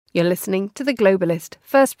You're listening to The Globalist,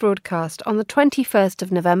 first broadcast on the 21st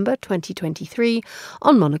of November 2023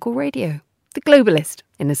 on Monocle Radio. The Globalist,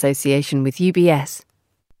 in association with UBS.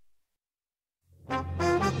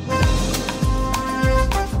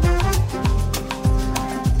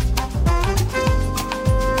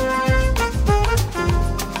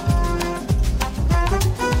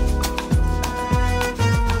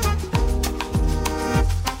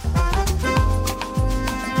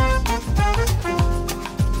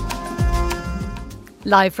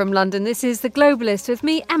 Live from London, this is The Globalist with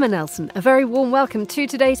me, Emma Nelson. A very warm welcome to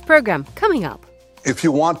today's programme. Coming up. If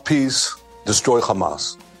you want peace, destroy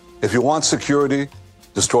Hamas. If you want security,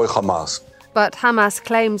 destroy Hamas. But Hamas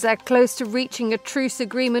claims they're close to reaching a truce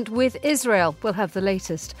agreement with Israel. We'll have the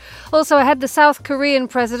latest. Also ahead, the South Korean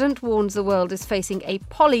president warns the world is facing a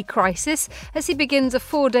poly-crisis as he begins a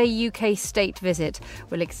 4-day UK state visit.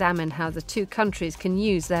 We'll examine how the two countries can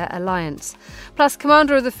use their alliance. Plus,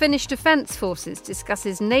 commander of the Finnish Defence Forces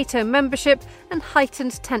discusses NATO membership and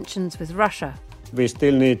heightened tensions with Russia. We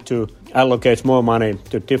still need to allocate more money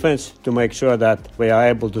to defense to make sure that we are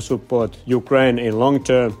able to support Ukraine in long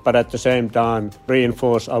term, but at the same time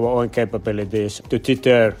reinforce our own capabilities to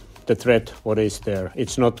deter the threat what is there.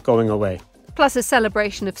 It's not going away. Plus a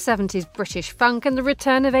celebration of 70s British funk and the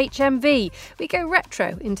return of HMV. We go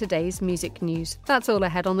retro in today's music news. That's all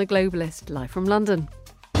ahead on The Globalist, live from London.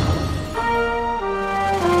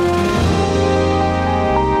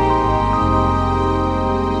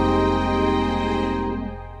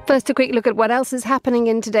 First, a quick look at what else is happening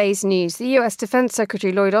in today's news. The US Defense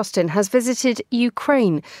Secretary Lloyd Austin has visited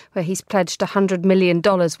Ukraine, where he's pledged $100 million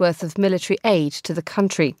worth of military aid to the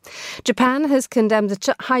country. Japan has condemned the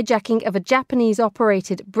hijacking of a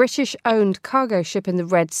Japanese-operated, British-owned cargo ship in the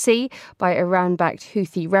Red Sea by Iran-backed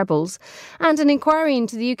Houthi rebels. And an inquiry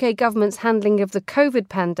into the UK government's handling of the COVID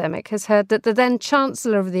pandemic has heard that the then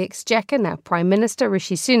Chancellor of the Exchequer, now Prime Minister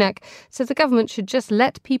Rishi Sunak, said the government should just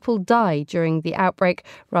let people die during the outbreak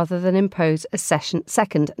rather than impose a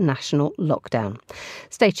second national lockdown.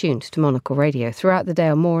 Stay tuned to Monocle Radio throughout the day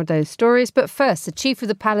on more of those stories. But first, the chief of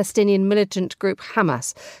the Palestinian militant group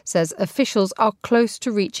Hamas says officials are close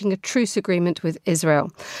to reaching a truce agreement with Israel.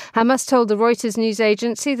 Hamas told the Reuters news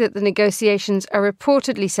agency that the negotiations are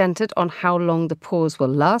reportedly centred on how long the pause will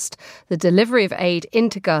last, the delivery of aid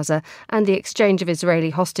into Gaza and the exchange of Israeli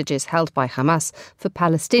hostages held by Hamas for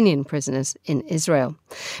Palestinian prisoners in Israel.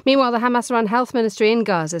 Meanwhile, the Hamas-run health ministry in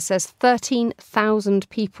Gaza says 13,000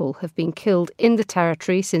 people have been killed in the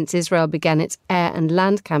territory since Israel began its air and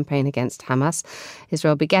land campaign against Hamas.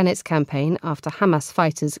 Israel began its campaign after Hamas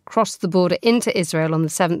fighters crossed the border into Israel on the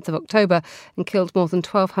 7th of October and killed more than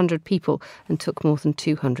 1,200 people and took more than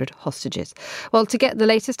 200 hostages. Well, to get the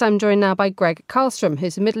latest, I'm joined now by Greg Karlstrom,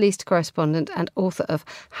 who's a Middle East correspondent and author of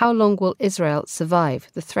How Long Will Israel Survive?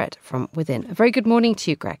 The Threat from Within. A very good morning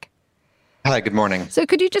to you, Greg. Hi, good morning. So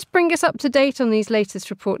could you just bring us up to date on these latest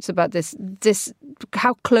reports about this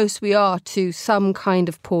how close we are to some kind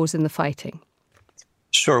of pause in the fighting?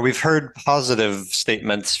 Sure. We've heard positive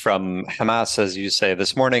statements from Hamas, as you say,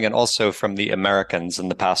 this morning, and also from the Americans in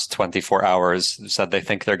the past 24 hours, who said they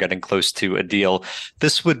think they're getting close to a deal.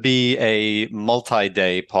 This would be a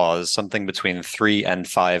multi-day pause, something between 3 and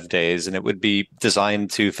 5 days, and it would be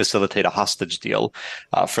designed to facilitate a hostage deal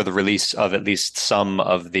for the release of at least some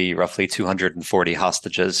of the roughly 240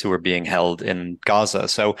 hostages who are being held in Gaza.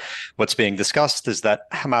 So what's being discussed is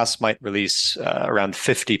that Hamas might release around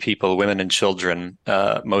 50 people, women and children,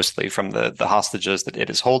 mostly from the hostages that it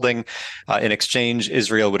is holding. In exchange,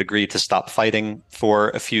 Israel would agree to stop fighting for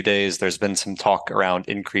a few days. There's been some talk around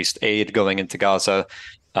increased aid going into Gaza.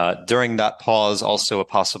 During that pause, also a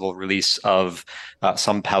possible release of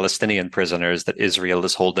some Palestinian prisoners that Israel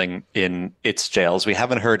is holding in its jails. We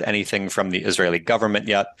haven't heard anything from the Israeli government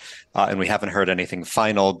yet, and we haven't heard anything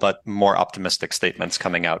final, but more optimistic statements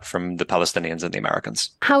coming out from the Palestinians and the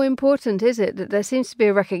Americans. How important is it that there seems to be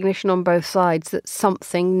a recognition on both sides that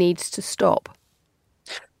something needs to stop?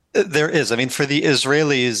 There is. I mean, for the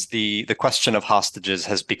Israelis, the question of hostages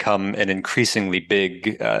has become an increasingly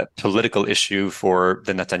big political issue for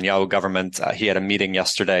the Netanyahu government. He had a meeting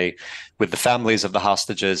yesterday with the families of the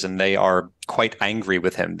hostages, and they are quite angry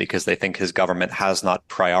with him because they think his government has not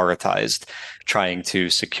prioritized trying to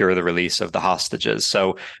secure the release of the hostages.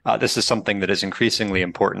 So this is something that is increasingly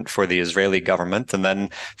important for the Israeli government. And then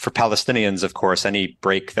for Palestinians, of course, any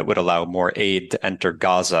break that would allow more aid to enter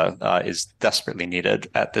Gaza is desperately needed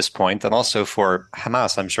at this point. And also for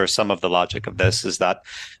Hamas, I'm sure some of the logic of this is that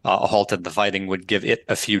a halt in the fighting would give it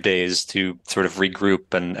a few days to sort of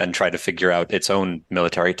regroup and try to figure out its own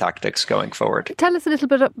military tactics going forward. Tell us a little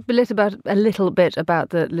bit about little bit about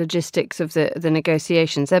the logistics of the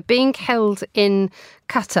negotiations. They're being held in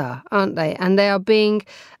Qatar, aren't they? And they are being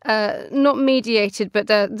not mediated, but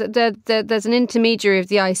there's an intermediary of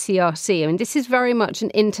the ICRC. I mean, this is very much an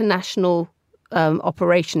international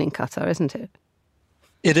operation in Qatar, isn't it?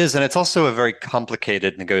 It is, and it's also a very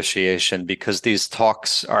complicated negotiation because these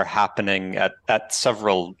talks are happening at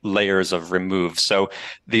several layers of remove. So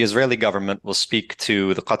the Israeli government will speak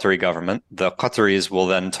to the Qatari government. The Qataris will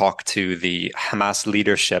then talk to the Hamas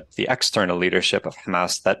leadership, the external leadership of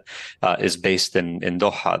Hamas that is based in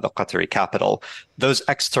Doha, the Qatari capital. Those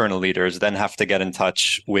external leaders then have to get in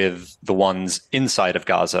touch with the ones inside of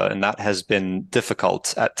Gaza, and that has been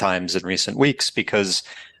difficult at times in recent weeks because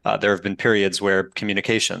there have been periods where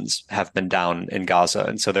communications have been down in Gaza.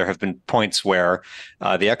 And so there have been points where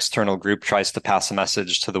the external group tries to pass a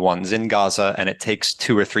message to the ones in Gaza, and it takes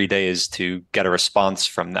 2 or 3 days to get a response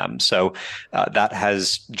from them. So that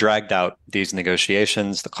has dragged out these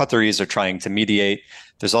negotiations. The Qataris are trying to mediate.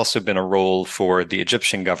 There's also been a role for the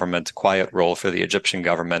Egyptian government, a quiet role for the Egyptian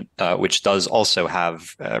government, which does also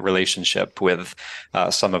have a relationship with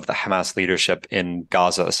some of the Hamas leadership in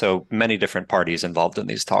Gaza. So many different parties involved in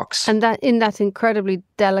these talks. And that in that incredibly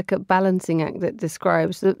delicate balancing act that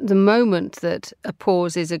describes the moment that a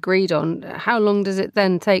pause is agreed on, how long does it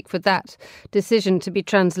then take for that decision to be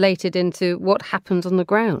translated into what happens on the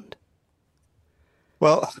ground?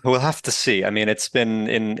 Well, we'll have to see. I mean, it's been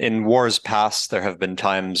in wars past, there have been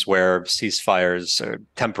times where ceasefires or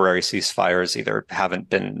temporary ceasefires either haven't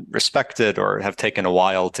been respected or have taken a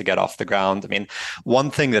while to get off the ground. I mean, one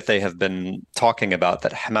thing that they have been talking about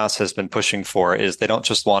that Hamas has been pushing for is they don't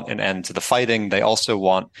just want an end to the fighting. They also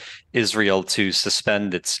want Israel to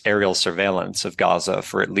suspend its aerial surveillance of Gaza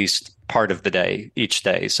for at least part of the day, each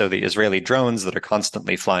day. So the Israeli drones that are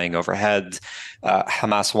constantly flying overhead,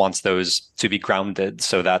 Hamas wants those to be grounded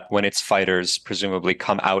so that when its fighters presumably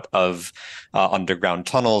come out of underground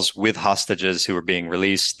tunnels with hostages who are being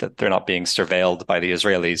released, that they're not being surveilled by the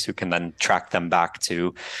Israelis who can then track them back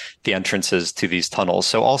to the entrances to these tunnels.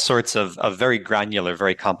 So all sorts of very granular,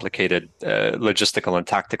 very complicated logistical and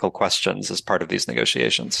tactical questions as part of these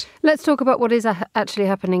negotiations. Let's talk about what is actually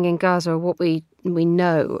happening in Gaza, or what we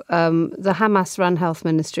know. The Hamas-run health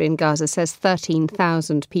ministry in Gaza says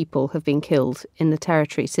 13,000 people have been killed in the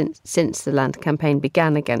territory since the land campaign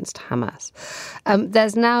began against Hamas.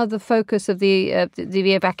 There's now the focus of the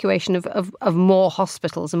evacuation of more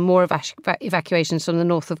hospitals and more evacuations from the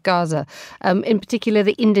north of Gaza, in particular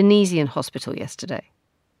the Indonesian hospital yesterday.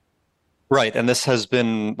 Right. And this has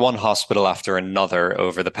been one hospital after another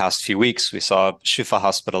over the past few weeks. We saw Shifa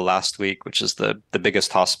Hospital last week, which is the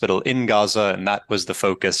biggest hospital in Gaza. And that was the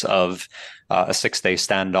focus of a 6-day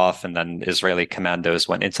standoff. And then Israeli commandos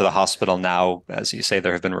went into the hospital. Now, as you say,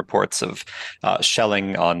 there have been reports of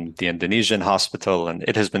shelling on the Indonesian hospital, and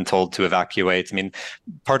it has been told to evacuate. I mean,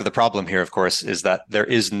 part of the problem here, of course, is that there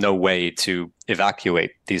is no way to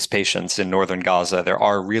evacuate these patients in northern Gaza. There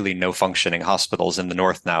are really no functioning hospitals in the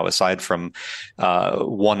north now, aside from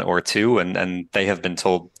one or two, and they have been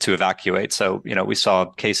told to evacuate. So, you know, we saw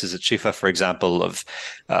cases at Shifa, for example, of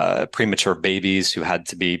premature babies who had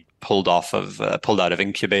to be pulled out of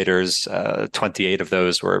incubators. 28 of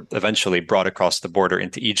those were eventually brought across the border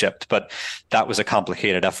into Egypt. But that was a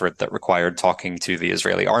complicated effort that required talking to the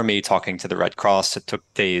Israeli army, talking to the Red Cross. It took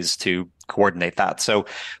days to coordinate that. So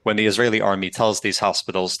when the Israeli army tells these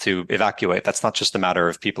hospitals to evacuate, that's not just a matter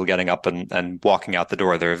of people getting up and walking out the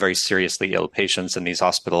door. There are very seriously ill patients in these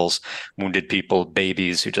hospitals, wounded people,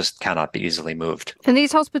 babies who just cannot be easily moved. And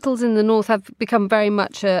these hospitals in the north have become very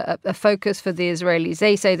much a focus for the Israelis.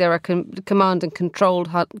 They say there are command and controlled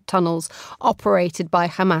tunnels operated by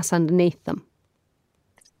Hamas underneath them.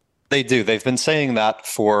 They do. They've been saying that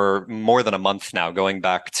for more than a month now, going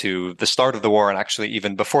back to the start of the war, and actually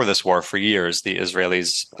even before this war for years. The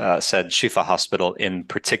Israelis said Shifa Hospital in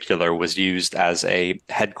particular was used as a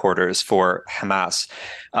headquarters for Hamas.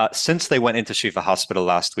 Since they went into Shifa Hospital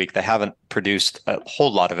last week, they haven't produced a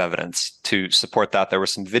whole lot of evidence to support that. There were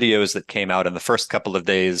some videos that came out in the first couple of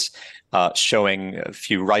days showing a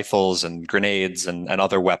few rifles and grenades and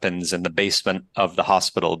other weapons in the basement of the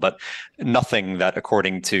hospital, but nothing that,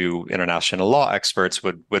 according to international law experts,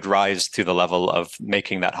 would rise to the level of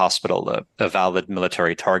making that hospital a valid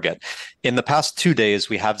military target. In the past 2 days,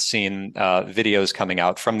 we have seen videos coming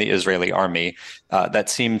out from the Israeli army that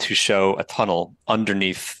seem to show a tunnel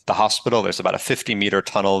underneath the hospital. There's about a 50-meter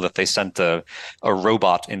tunnel that they sent a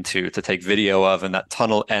robot into to take video of, and that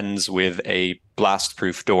tunnel ends with a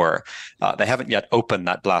blast-proof door. They haven't yet opened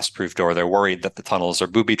that blast-proof door. They're worried that the tunnels are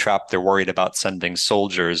booby-trapped. They're worried about sending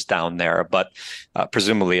soldiers down there, but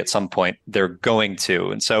presumably at some point they're going to.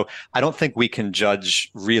 And so I don't think we can judge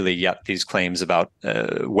really yet these claims about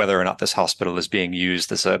whether or not this hospital is being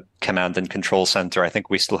used as a command and control center. I think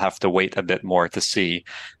we still have to wait a bit more to see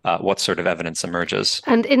what sort of evidence emerges.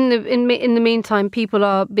 And in the meantime, people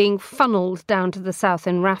are being funneled down to the south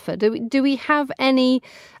in Rafah. Do we have any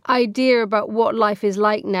idea about what life is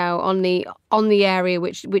like now on the area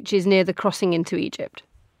which is near the crossing into Egypt?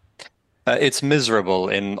 It's miserable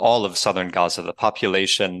in all of southern Gaza. The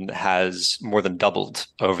population has more than doubled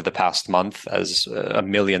over the past month as 1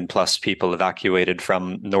 million plus people evacuated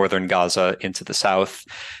from northern Gaza into the south.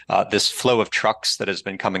 This flow of trucks that has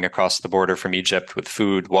been coming across the border from Egypt with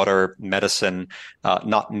food, water, medicine,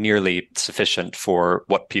 not nearly sufficient for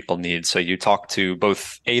what people need. So you talk to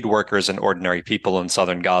both aid workers and ordinary people in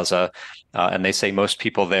southern Gaza, and they say most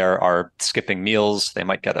people there are skipping meals. They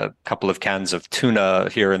might get a couple of cans of tuna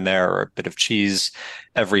here and there or a bit of cheese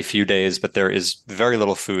every few days, but there is very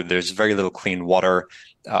little food. There's very little clean water.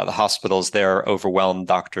 The hospitals there are overwhelmed.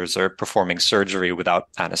 Doctors are performing surgery without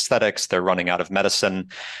anesthetics. They're running out of medicine.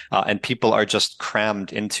 And people are just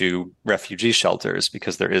crammed into refugee shelters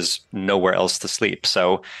because there is nowhere else to sleep.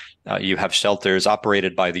 So you have shelters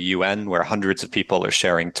operated by the UN where hundreds of people are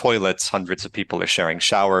sharing toilets, hundreds of people are sharing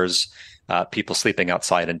showers. People sleeping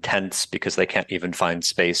outside in tents because they can't even find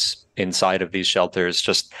space inside of these shelters.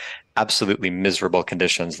 Just absolutely miserable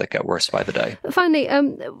conditions that get worse by the day. Finally,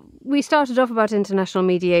 we started off about international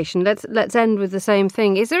mediation. Let's end with the same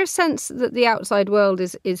thing. Is there a sense that the outside world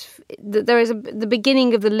is that there is the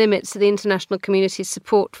beginning of the limits to the international community's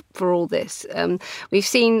support for all this? We've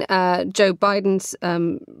seen Joe Biden's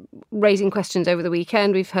raising questions over the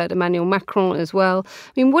weekend. We've heard Emmanuel Macron as well.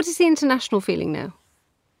 I mean, what is the international feeling now?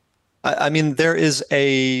 I mean, there is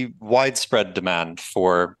a widespread demand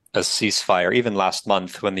for a ceasefire. Even last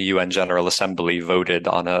month, when the UN General Assembly voted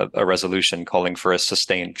on a resolution calling for a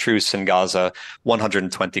sustained truce in Gaza,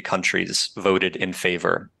 120 countries voted in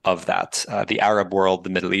favor of that. The Arab world, the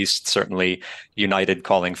Middle East, certainly united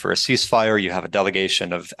calling for a ceasefire. You have a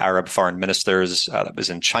delegation of Arab foreign ministers that was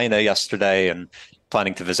in China yesterday and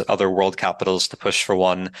planning to visit other world capitals to push for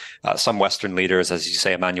one. Some Western leaders, as you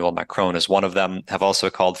say, Emmanuel Macron is one of them, have also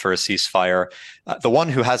called for a ceasefire. The one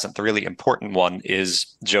who hasn't, the really important one, is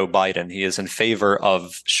Joe Biden. He is in favor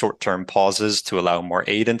of short-term pauses to allow more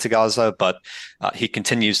aid into Gaza, but he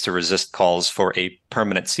continues to resist calls for a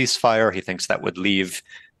permanent ceasefire. He thinks that would leave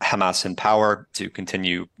Hamas in power to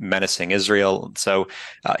continue menacing Israel. So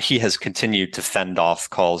he has continued to fend off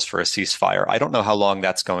calls for a ceasefire. I don't know how long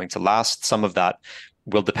that's going to last. Some of that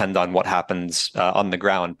will depend on what happens on the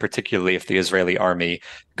ground, particularly if the Israeli army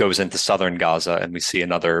goes into southern Gaza and we see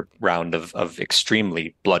another round of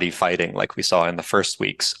extremely bloody fighting like we saw in the first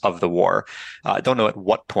weeks of the war. I don't know at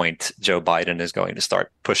what point Joe Biden is going to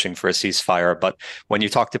start pushing for a ceasefire, but when you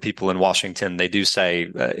talk to people in Washington, they do say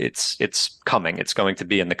it's coming. It's going to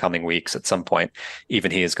be in the coming weeks at some point. Even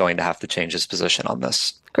he is going to have to change his position on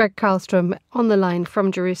this. Greg Karlstrom on the line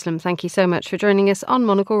from Jerusalem. Thank you so much for joining us on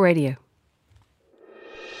Monocle Radio.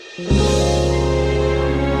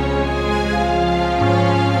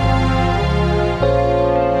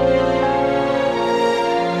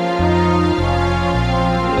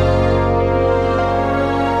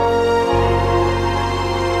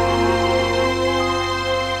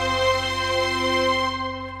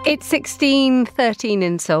 It's 16:13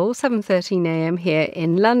 in Seoul, 7:13 a.m. here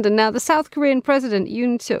in London. Now, the South Korean President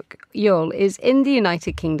Yoon Yeol is in the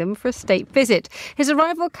United Kingdom for a state visit. His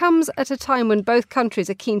arrival comes at a time when both countries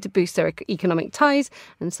are keen to boost their economic ties,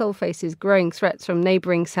 and Seoul faces growing threats from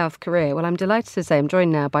neighbouring South Korea. Well, I'm delighted to say I'm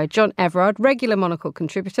joined now by John Everard, regular Monocle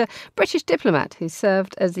contributor, British diplomat who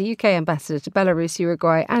served as the UK ambassador to Belarus,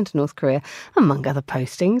 Uruguay and North Korea, among other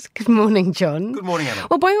postings. Good morning, John. Good morning, Emma.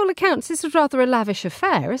 Well, by all accounts, this was rather a lavish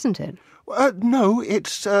affair, isn't it? No,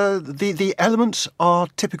 it's the elements are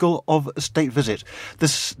typical of a state visit. The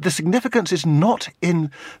significance is not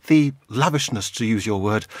in the lavishness, to use your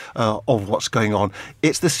word, of what's going on.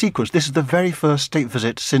 It's the sequence. This is the very first state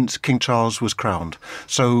visit since King Charles was crowned.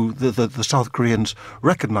 So the South Koreans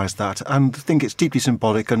recognise that and think it's deeply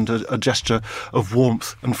symbolic and a gesture of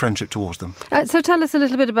warmth and friendship towards them. So tell us a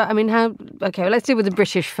little bit about, well, let's deal with the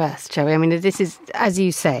British first, shall we? I mean, this is, as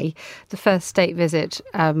you say, the first state visit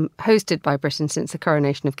hosted by Britain since the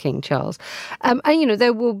coronation of King Charles. And,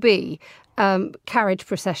 there will be carriage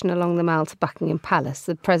procession along the Mall to Buckingham Palace,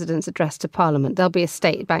 the President's address to Parliament. There'll be a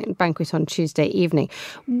state banquet on Tuesday evening.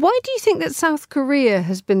 Why do you think that South Korea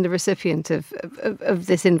has been the recipient of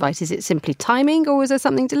this invite? Is it simply timing, or was there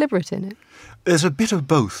something deliberate in it? There's a bit of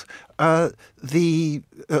both.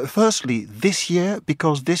 Firstly, this year,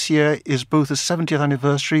 because this year is both the 70th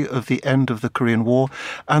anniversary of the end of the Korean War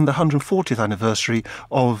and the 140th anniversary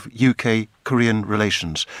of UK-Korean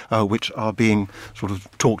relations, which are being sort of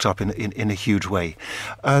talked up in a huge way.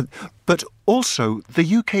 But also,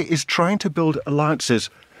 the UK is trying to build alliances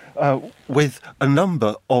with a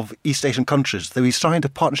number of East Asian countries. We signed a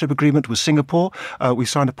partnership agreement with Singapore, we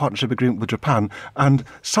signed a partnership agreement with Japan, and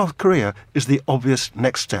South Korea is the obvious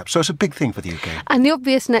next step. So it's a big thing for the UK. And the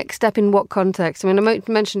obvious next step in what context? I mean, I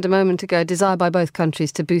mentioned a moment ago a desire by both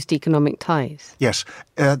countries to boost economic ties. Yes.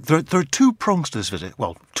 There are two prongs to this visit,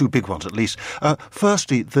 well, two big ones at least.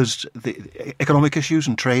 Firstly, there's the economic issues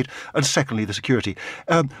and trade, and secondly, the security.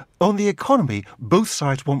 On the economy, both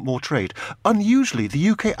sides want more trade. Unusually, the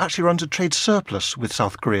UK actually runs a trade surplus with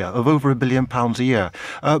South Korea of over £1 billion a year.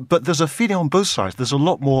 But there's a feeling on both sides. There's a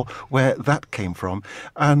lot more where that came from.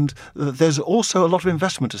 And there's also a lot of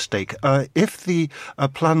investment at stake. If the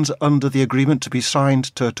plans under the agreement to be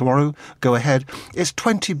signed tomorrow go ahead, it's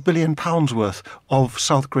 £20 billion worth of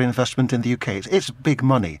South Korean investment in the UK. It's big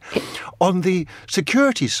money. On the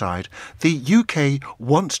security side, the UK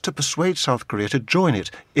wants to persuade South Korea to join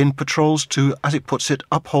it in patrols to, as it puts it,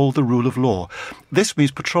 uphold the rule of law. This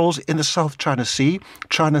means patrols in the South China Sea.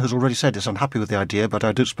 China has already said it's unhappy with the idea, but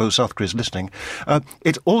I don't suppose South Korea is listening.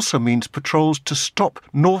 It also means patrols to stop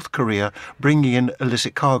North Korea bringing in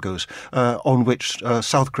illicit cargoes, on which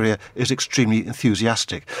South Korea is extremely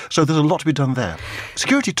enthusiastic. So there's a lot to be done there.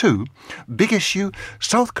 Security too, big issue.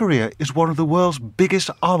 South Korea is one of the world's biggest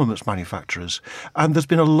armaments manufacturers, and there's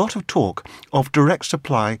been a lot of talk of direct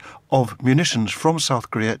supply of munitions from South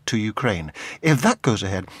Korea to Ukraine. If that goes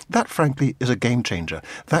ahead, that frankly is a game changer.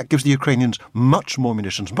 That gives the Ukrainians much more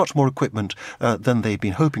munitions, much more equipment than they've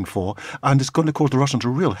been hoping for, and it's going to cause the Russians a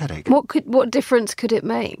real headache. What difference could it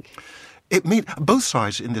make? It means both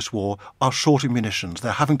sides in this war are short of munitions.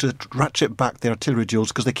 They're having to ratchet back their artillery duels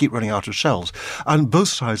because they keep running out of shells. And both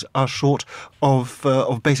sides are short of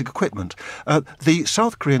basic equipment. The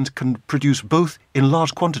South Koreans can produce both in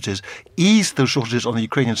large quantities, ease those shortages on the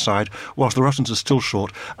Ukrainian side, whilst the Russians are still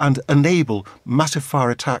short, and enable massive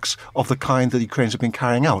fire attacks of the kind that the Ukrainians have been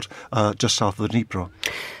carrying out just south of the Dnipro.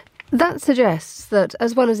 That suggests that,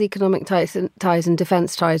 as well as economic ties and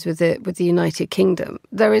defence ties with the United Kingdom,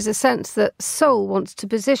 there is a sense that Seoul wants to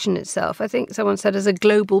position itself, I think someone said, as a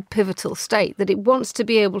global pivotal state, that it wants to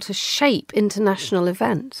be able to shape international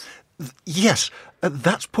events. Yes,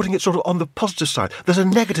 that's putting it sort of on the positive side. There's a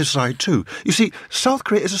negative side too. You see, South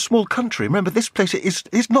Korea is a small country. Remember, this place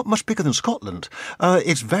is not much bigger than Scotland.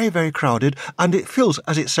 It's very, very crowded, and it feels,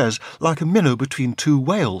 as it says, like a minnow between two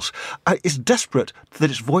whales. It's desperate that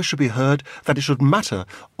its voice should be heard, that it should matter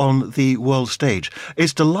on the world stage.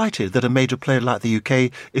 It's delighted that a major player like the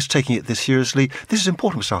UK is taking it this seriously. This is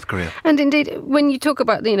important for South Korea. And indeed, when you talk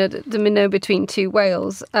about the minnow between two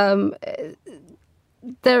whales,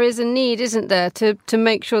 there is a need, isn't there, to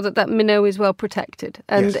make sure that minnow is well protected,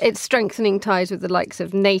 and It's strengthening ties with the likes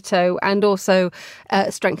of NATO, and also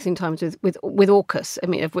strengthening ties with AUKUS. I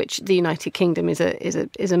mean, of which the United Kingdom is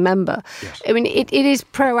a member. Yes. I mean, it is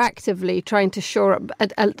proactively trying to shore up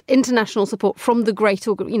international support from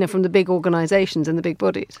the from the big organisations and the big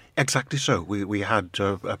bodies. Exactly so. We had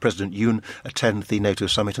President Yoon attend the NATO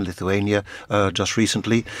summit in Lithuania just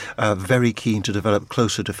recently. Very keen to develop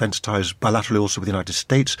closer defence ties bilaterally, also with the United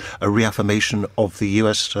States, a reaffirmation of the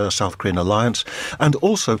US-South Korean alliance, and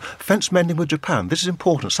also fence mending with Japan. This is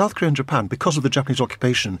important. South Korea and Japan, because of the Japanese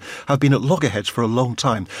occupation, have been at loggerheads for a long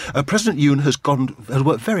time. President Yoon has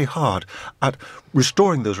worked very hard at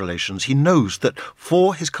restoring those relations. He knows that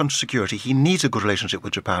for his country's security, he needs a good relationship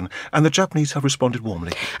with Japan, and the Japanese have responded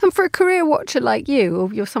warmly. And for a career watcher like you,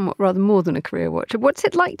 or you're somewhat rather more than a career watcher, what's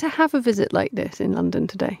it like to have a visit like this in London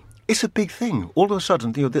today? It's a big thing. All of a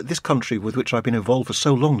sudden, this country with which I've been involved for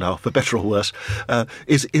so long now, for better or worse,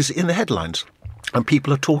 is in the headlines. And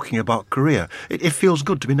people are talking about Korea. It feels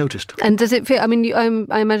good to be noticed. And does it feel? I mean,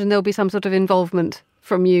 I imagine there'll be some sort of involvement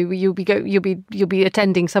from you. You'll be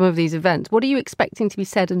attending some of these events. What are you expecting to be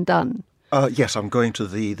said and done? Yes, I'm going to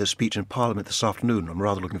the speech in Parliament this afternoon. I'm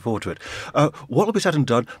rather looking forward to it. What will be said and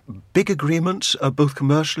done? Big agreements, both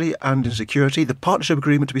commercially and in security. The partnership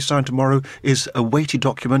agreement to be signed tomorrow is a weighty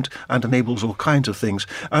document and enables all kinds of things.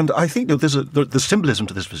 And I think there's the symbolism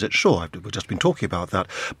to this visit. Sure, we've just been talking about that.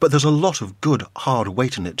 But there's a lot of good, hard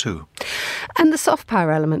weight in it too. And the soft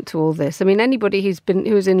power element to all this. I mean, anybody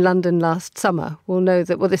who was in London last summer will know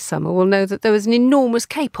that, this summer will know that there was an enormous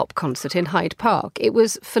K-pop concert in Hyde Park. It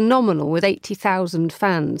was phenomenal, with 80,000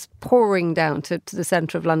 fans pouring down to the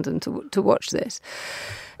centre of London to watch this.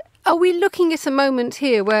 Are we looking at a moment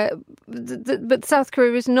here where but South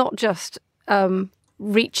Korea is not just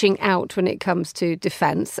reaching out when it comes to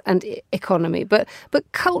defence and economy, but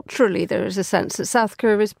culturally there is a sense that South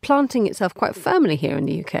Korea is planting itself quite firmly here in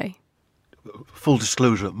the UK? Full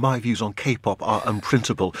disclosure, my views on K-pop are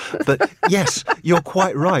unprintable. But yes, you're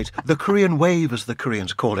quite right. The Korean wave, as the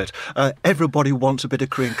Koreans call it. Everybody wants a bit of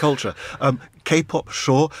Korean culture. K-pop,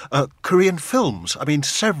 sure. Korean films. I mean,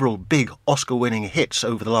 several big Oscar-winning hits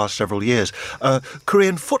over the last several years.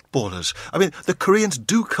 Korean footballers. I mean, the Koreans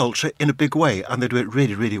do culture in a big way, and they do it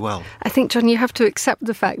really, really well. I think, John, you have to accept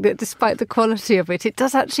the fact that despite the quality of it, it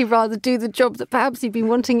does actually rather do the job that perhaps you've been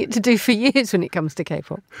wanting it to do for years when it comes to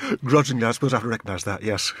K-pop. Grudgingly, I suppose I have to recognise that,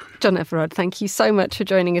 yes. John Everard, thank you so much for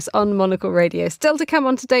joining us on Monocle Radio. Still to come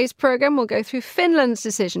on today's programme, we'll go through Finland's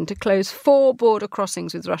decision to close 4 border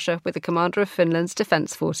crossings with Russia with the commander of Finland's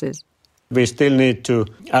defence forces. We still need to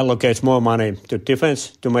allocate more money to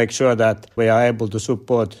defense to make sure that we are able to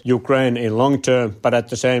support Ukraine in long term, but at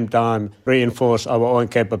the same time reinforce our own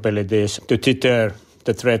capabilities to deter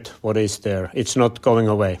the threat what is there. It's not going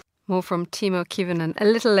away. More from Timo Kivunen a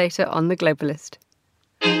little later on The Globalist.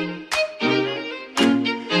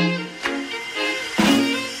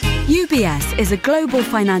 UBS is a global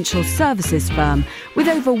financial services firm with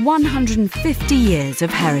over 150 years of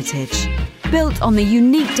heritage. Built on the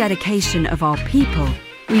unique dedication of our people,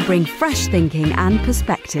 we bring fresh thinking and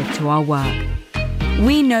perspective to our work.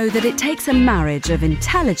 We know that it takes a marriage of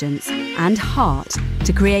intelligence and heart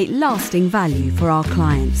to create lasting value for our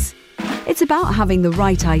clients. It's about having the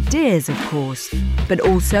right ideas, of course, but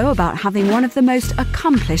also about having one of the most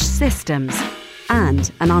accomplished systems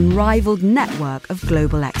and an unrivaled network of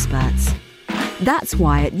global experts. That's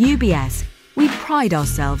why at UBS, we pride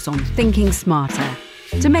ourselves on thinking smarter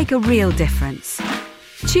to make a real difference.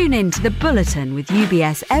 Tune in to The Bulletin with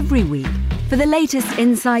UBS every week for the latest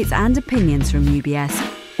insights and opinions from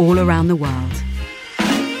UBS all around the world.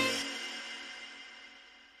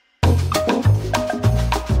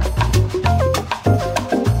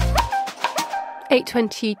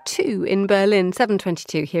 .22 in Berlin,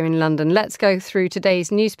 7:22 here in London. Let's go through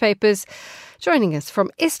today's newspapers. Joining us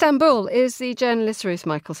from Istanbul is the journalist Ruth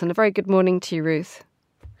Michelson. A very good morning to you, Ruth.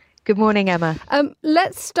 Good morning, Emma.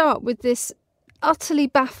 Let's start with this utterly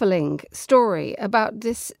baffling story about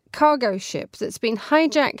this cargo ship that's been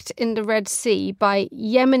hijacked in the Red Sea by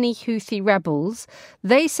Yemeni Houthi rebels.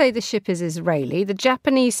 They say the ship is Israeli. The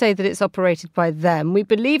Japanese say that it's operated by them. We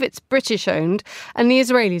believe it's British-owned, and the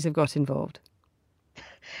Israelis have got involved.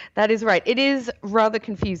 That is right. It is rather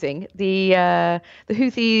confusing. The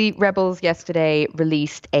Houthi rebels yesterday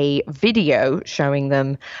released a video showing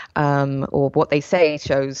them, or what they say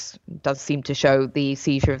does seem to show the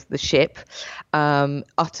seizure of the ship,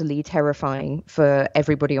 utterly terrifying for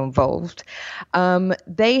everybody involved.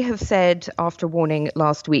 They have said after warning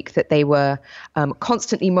last week that they were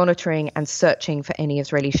constantly monitoring and searching for any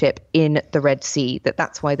Israeli ship in the Red Sea.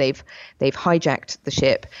 That's why they've hijacked the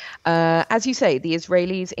ship. As you say, the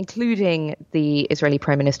Israelis, including the Israeli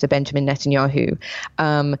Prime Minister Benjamin Netanyahu,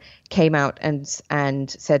 came out and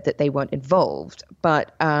said that they weren't involved.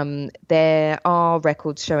 But there are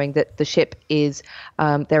records showing that the ship is,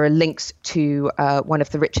 there are links to one of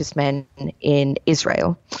the richest men in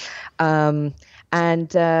Israel.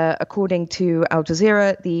 And according to Al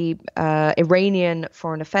Jazeera, the Iranian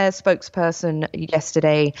Foreign Affairs spokesperson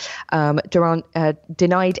yesterday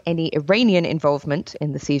denied any Iranian involvement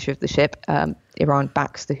in the seizure of the ship. Iran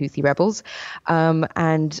backs the Houthi rebels.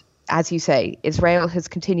 And as you say, Israel has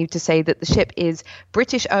continued to say that the ship is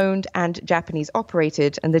British-owned and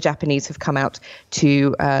Japanese-operated, and the Japanese have come out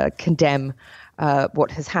to condemn what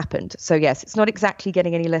has happened. So yes, it's not exactly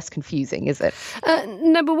getting any less confusing, is it?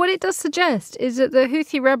 No, but what it does suggest is that the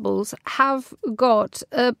Houthi rebels have got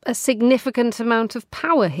a significant amount of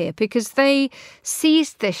power here, because they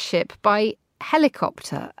seized this ship by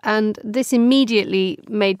helicopter, and this immediately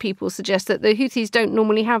made people suggest that the Houthis don't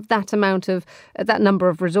normally have that number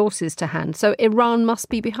of resources to hand. So Iran must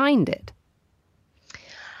be behind it.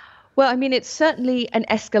 Well, I mean, it's certainly an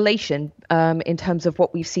escalation in terms of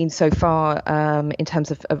what we've seen so far, in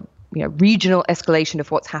terms of regional escalation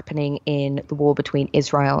of what's happening in the war between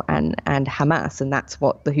Israel and Hamas, and that's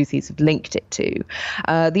what the Houthis have linked it to.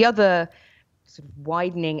 The other sort of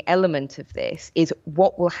widening element of this is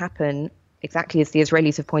what will happen, exactly as the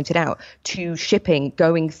Israelis have pointed out, to shipping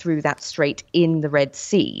going through that strait in the Red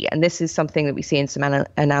Sea. And this is something that we see in some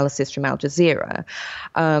analysis from Al Jazeera,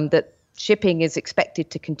 that shipping is expected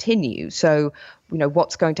to continue. So,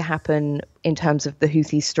 what's going to happen in terms of the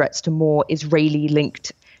Houthis' threats to more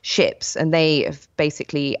Israeli-linked ships? And they have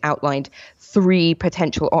basically outlined 3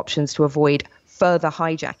 potential options to avoid further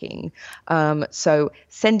hijacking. So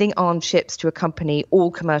sending armed ships to accompany all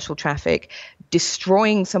commercial traffic,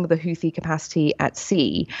 destroying some of the Houthi capacity at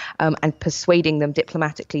sea, and persuading them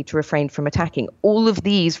diplomatically to refrain from attacking. All of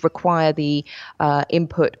these require the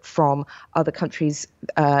input from other countries,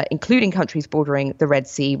 including countries bordering the Red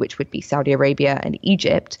Sea, which would be Saudi Arabia and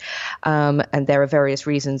Egypt. And there are various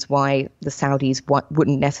reasons why the Saudis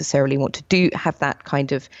wouldn't necessarily want to have that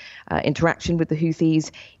kind of interaction with the Houthis.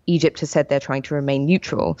 Egypt has said they're trying to remain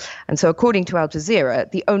neutral. And so according to Al Jazeera,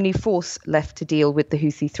 the only force left to deal with the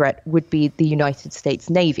Houthi threat would be the United States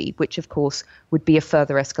Navy, which of course would be a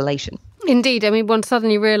further escalation. Indeed. I mean, one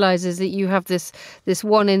suddenly realises that you have this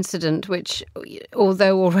one incident which,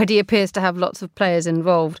 although already appears to have lots of players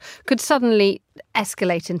involved, could suddenly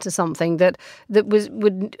escalate into something that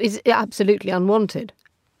is absolutely unwanted.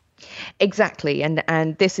 Exactly.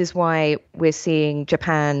 And this is why we're seeing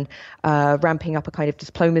Japan ramping up a kind of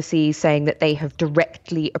diplomacy, saying that they have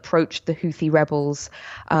directly approached the Houthi rebels,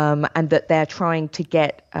 and that they're trying to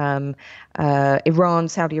get Iran,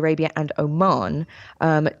 Saudi Arabia and Oman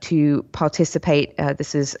to participate.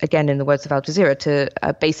 This is, again, in the words of Al Jazeera, to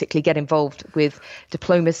basically get involved with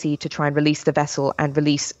diplomacy to try and release the vessel and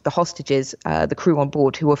release the hostages, the crew on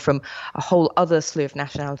board, who are from a whole other slew of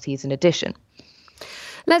nationalities in addition.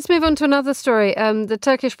 Let's move on to another story. The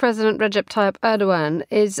Turkish President Recep Tayyip Erdogan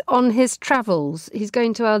is on his travels. He's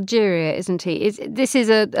going to Algeria, isn't he? This is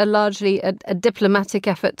a largely a diplomatic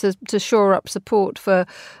effort to shore up support for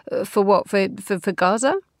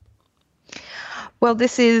Gaza? Well,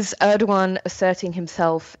 this is Erdogan asserting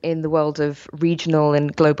himself in the world of regional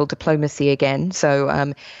and global diplomacy again.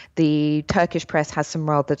 So the Turkish press has some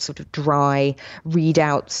rather sort of dry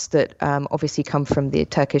readouts that obviously come from the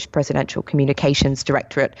Turkish Presidential Communications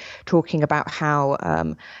Directorate, talking about how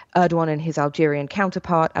Erdogan and his Algerian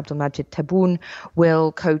counterpart, Abdelmajid Tebboune,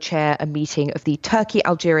 will co-chair a meeting of the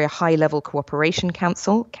Turkey-Algeria High-Level Cooperation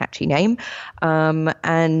Council, catchy name,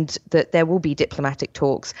 and that there will be diplomatic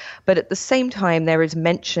talks. But at the same time, there is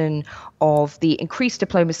mention of the increased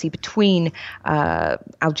diplomacy between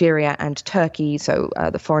Algeria and Turkey. So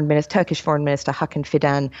the Turkish Foreign Minister Hakan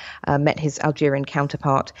Fidan met his Algerian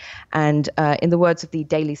counterpart, and in the words of the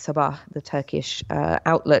Daily Sabah, the Turkish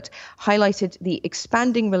outlet, highlighted the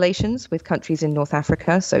expanding relations with countries in North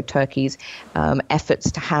Africa. So Turkey's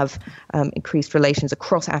efforts to have increased relations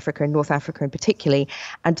across Africa and North Africa in particular,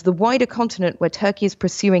 and the wider continent where Turkey is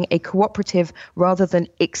pursuing a cooperative rather than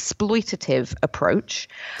exploitative approach.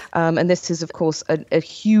 And this is, of course, a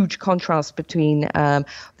huge contrast between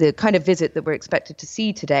the kind of visit that we're expected to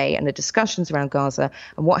see today and the discussions around Gaza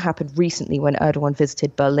and what happened recently when Erdogan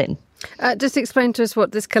visited Berlin. Just explain to us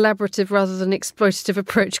what this collaborative rather than exploitative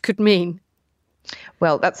approach could mean.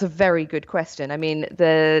 Well, that's a very good question. I mean,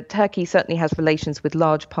 Turkey certainly has relations with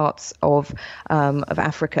large parts of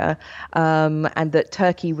Africa, and that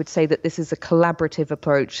Turkey would say that this is a collaborative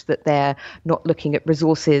approach, that they're not looking at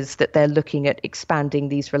resources, that they're looking at expanding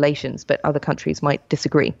these relations, but other countries might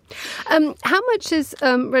disagree. How much is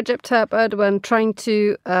Recep Tayyip Erdogan trying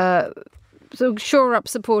to so shore up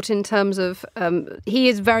support in terms of he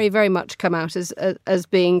is very, very much come out as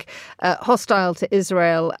being hostile to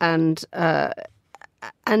Israel, and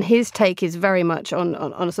his take is very much on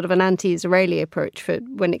a sort of an anti-Israeli approach for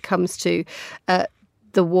when it comes to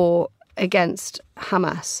the war against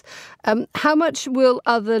Hamas. How much will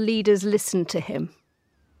other leaders listen to him?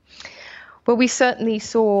 Well, we certainly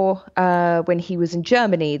saw when he was in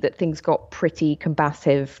Germany that things got pretty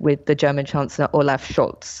combative with the German Chancellor Olaf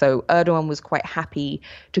Scholz. So Erdogan was quite happy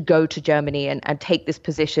to go to Germany and take this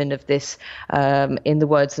position of this, in the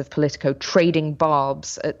words of Politico, trading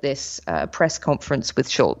barbs at this press conference with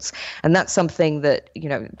Scholz. And that's something that,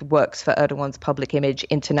 works for Erdogan's public image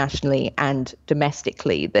internationally and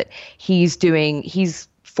domestically, that he's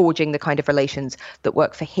forging the kind of relations that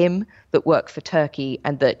work for him, that work for Turkey,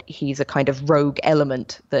 and that he's a kind of rogue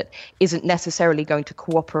element that isn't necessarily going to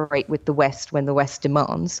cooperate with the West when the West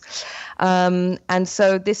demands. And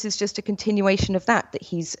so this is just a continuation of that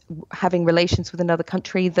he's having relations with another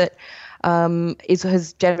country that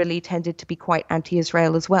has generally tended to be quite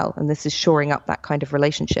anti-Israel as well. And this is shoring up that kind of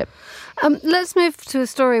relationship. Let's move to a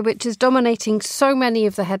story which is dominating so many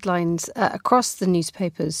of the headlines across the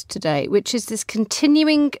newspapers today, which is this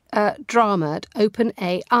continuing drama at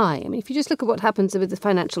OpenAI. I mean, if you just look at what happens with the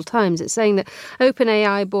Financial Times, it's saying that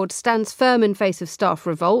OpenAI board stands firm in face of staff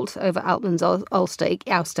revolt over Altman's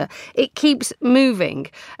ouster. It keeps moving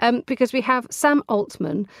because we have Sam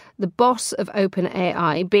Altman, the boss of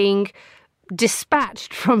OpenAI, being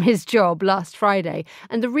dispatched from his job last Friday,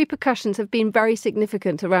 and the repercussions have been very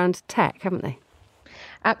significant around tech, haven't they?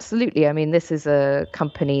 Absolutely. I mean, this is a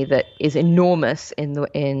company that is enormous in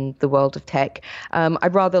the world of tech. I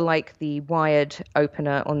rather like the Wired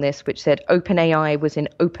opener on this, which said OpenAI was in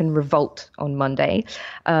open revolt on Monday.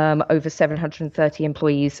 Over 730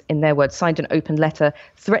 employees, in their words, signed an open letter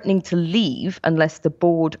threatening to leave unless the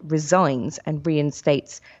board resigns and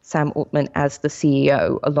reinstates Sam Altman as the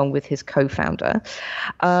CEO, along with his co-founder.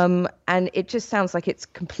 And it just sounds like it's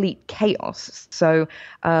complete chaos. So,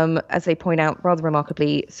 as they point out rather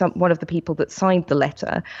remarkably, one of the people that signed the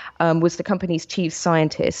letter was the company's chief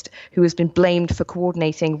scientist, who has been blamed for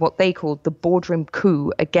coordinating what they called the boardroom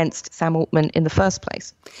coup against Sam Altman in the first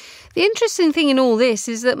place. The interesting thing in all this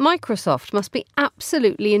is that Microsoft must be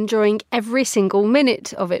absolutely enjoying every single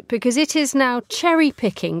minute of it, because it is now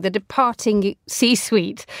cherry-picking the departing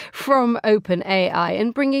C-suite from OpenAI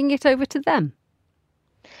and bringing it over to them.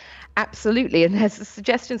 Absolutely. And there's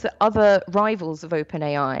suggestions that other rivals of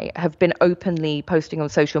OpenAI have been openly posting on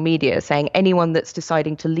social media saying anyone that's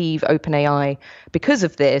deciding to leave OpenAI because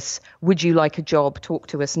of this, would you like a job? Talk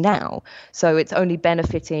to us now. So it's only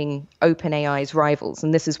benefiting OpenAI's rivals.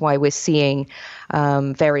 And this is why we're seeing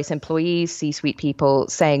various employees, C-suite people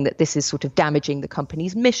saying that this is sort of damaging the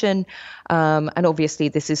company's mission. And obviously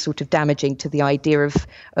this is sort of damaging to the idea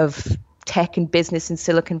of tech and business in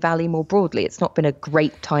Silicon Valley more broadly. It's not been a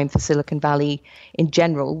great time for Silicon Valley in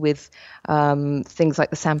general with things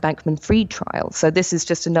like the Sam Bankman-Fried trial. So this is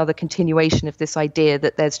just another continuation of this idea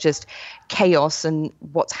that there's just chaos and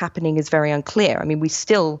what's happening is very unclear. I mean, we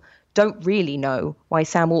still don't really know why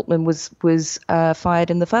Sam Altman was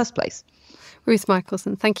fired in the first place. Ruth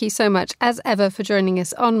Michelson, thank you so much, as ever, for joining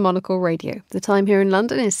us on Monocle Radio. The time here in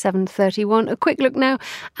London is 7:31. A quick look now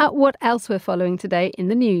at what else we're following today in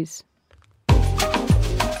the news.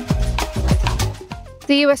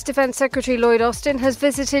 The US Defense Secretary Lloyd Austin has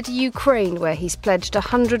visited Ukraine, where he's pledged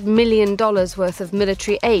 $100 million worth of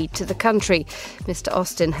military aid to the country. Mr.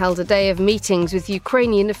 Austin held a day of meetings with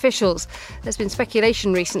Ukrainian officials. There's been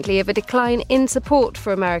speculation recently of a decline in support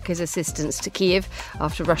for America's assistance to Kyiv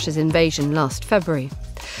after Russia's invasion last February.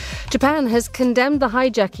 Japan has condemned the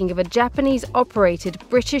hijacking of a Japanese-operated,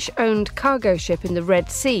 British-owned cargo ship in the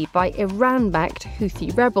Red Sea by Iran-backed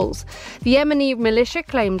Houthi rebels. The Yemeni militia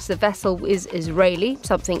claims the vessel is Israeli,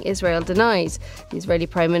 something Israel denies. The Israeli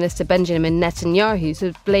Prime Minister Benjamin Netanyahu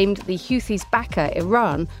has blamed the Houthis' backer,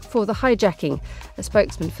 Iran, for the hijacking. A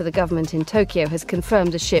spokesman for the government in Tokyo has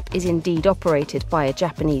confirmed the ship is indeed operated by a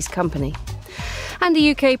Japanese company. And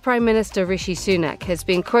the UK Prime Minister Rishi Sunak has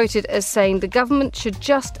been quoted as saying the government should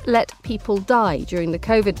just let people die during the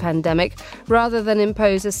COVID pandemic rather than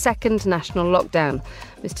impose a second national lockdown.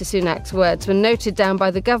 Mr. Sunak's words were noted down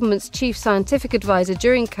by the government's chief scientific advisor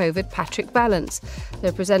during COVID, Patrick Vallance.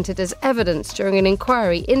 They're presented as evidence during an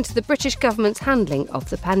inquiry into the British government's handling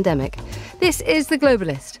of the pandemic. This is The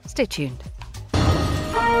Globalist. Stay tuned.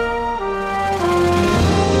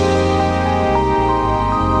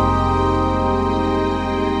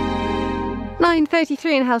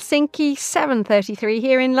 9:33 in Helsinki, 7:33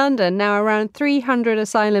 here in London. Now around 300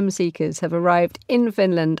 asylum seekers have arrived in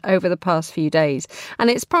Finland over the past few days, and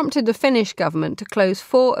it's prompted the Finnish government to close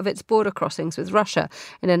 4 of its border crossings with Russia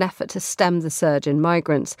in an effort to stem the surge in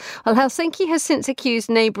migrants. Well, Helsinki has since accused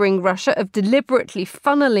neighbouring Russia of deliberately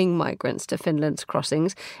funneling migrants to Finland's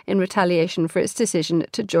crossings in retaliation for its decision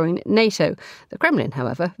to join NATO. The Kremlin,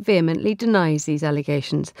 however, vehemently denies these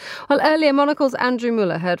allegations. Well, earlier, Monocle's Andrew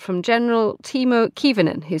Muller heard from General Timo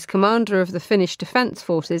Kivinen, who's commander of the Finnish Defence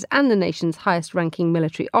Forces and the nation's highest-ranking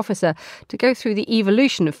military officer, to go through the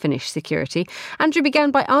evolution of Finnish security. Andrew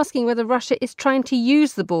began by asking whether Russia is trying to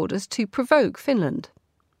use the borders to provoke Finland.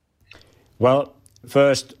 Well,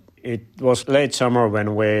 first, it was late summer when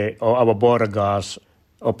our border guards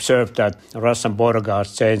observed that Russian border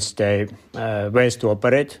guards changed their ways to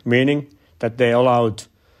operate, meaning that they allowed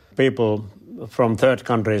people from third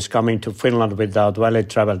countries coming to Finland without valid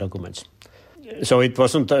travel documents. So it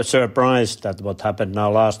wasn't a surprise that what happened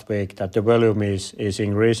now last week, that the volume is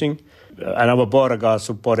increasing. And our border guards,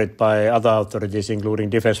 supported by other authorities, including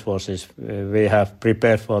defense forces, we have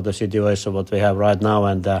prepared for the situation what we have right now,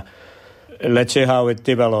 and let's see how it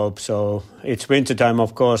develops. So it's winter time,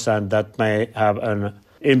 of course, and that may have an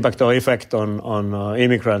impact or effect on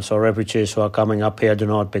immigrants or refugees who are coming up here to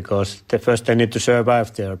north, because first they need to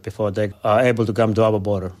survive there before they are able to come to our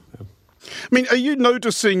border. I mean, are you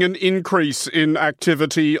noticing an increase in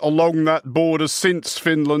activity along that border since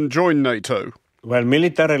Finland joined NATO? Well,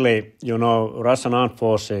 militarily, Russian armed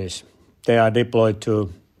forces, they are deployed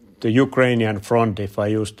to the Ukrainian front, if I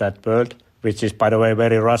use that word, which is, by the way,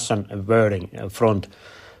 very Russian wording, front.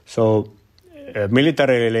 So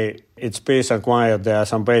militarily, it's peace and quiet. There are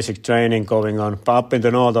some basic training going on. But up in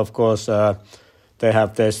the north, of course, they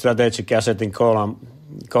have the strategic asset in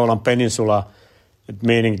Kolan Peninsula,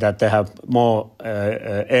 meaning that they have more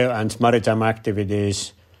air and maritime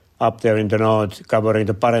activities up there in the north, covering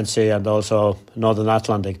the Barents Sea and also Northern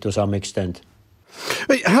Atlantic to some extent.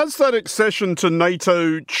 Has that accession to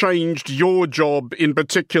NATO changed your job in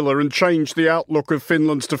particular and changed the outlook of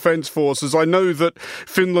Finland's defence forces? I know that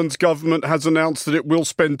Finland's government has announced that it will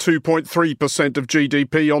spend 2.3% of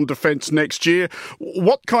GDP on defence next year.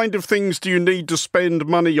 What kind of things do you need to spend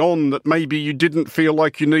money on that maybe you didn't feel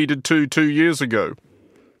like you needed to 2 years ago?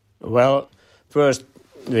 Well, first,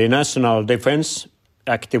 the national defence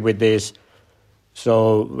activities.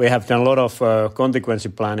 So we have done a lot of consequence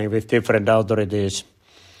planning with different authorities,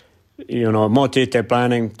 more detailed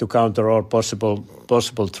planning to counter all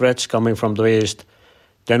possible threats coming from the east.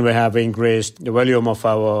 Then we have increased the volume of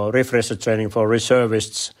our refresher training for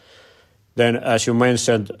reservists. Then, as you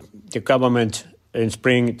mentioned, the government in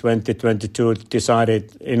spring 2022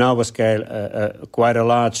 decided in our scale quite a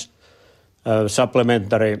large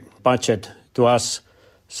supplementary budget to us.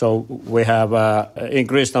 So we have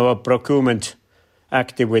increased our procurement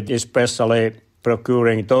activity, especially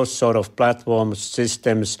procuring those sort of platforms,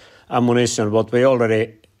 systems, ammunition, what we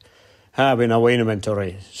already have in our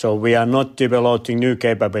inventory. So we are not developing new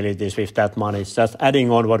capabilities with that money. It's just adding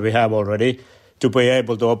on what we have already to be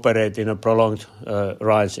able to operate in a prolonged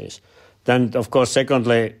crisis. Then, of course,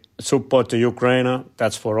 secondly, support to Ukraine.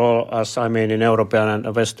 That's for all us, in European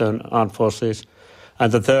and Western armed forces.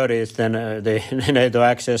 And the third is then the NATO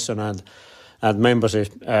accession and membership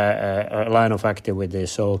line of activity.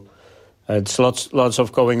 So it's lots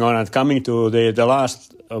of going on. And coming to the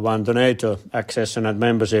last one, the NATO accession and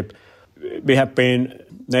membership, we have been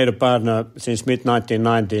NATO partner since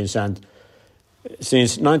mid-1990s. And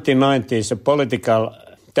since 1990s, the political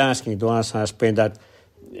tasking to us has been that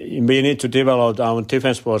we need to develop our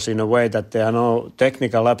defense force in a way that there are no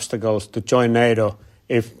technical obstacles to join NATO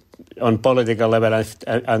if on political level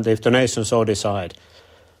and if the nation so decide.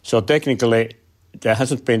 So technically, there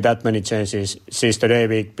hasn't been that many changes since the day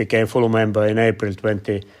we became full member in April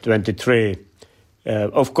 2023.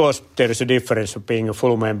 Of course, there is a difference of being a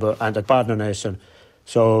full member and a partner nation.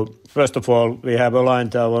 So, first of all, we have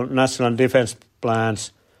aligned our national defense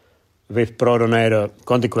plans with broader NATO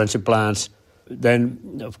contingency plans.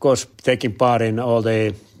 Then, of course, taking part in all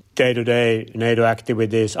the day-to-day NATO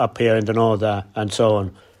activities up here in the north and so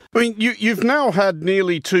on. I mean, you've now had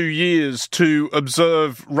nearly 2 years to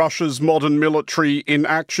observe Russia's modern military in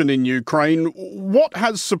action in Ukraine. What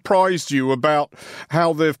has surprised you about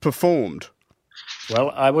how they've performed?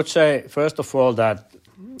 Well, I would say, first of all, that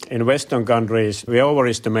in Western countries, we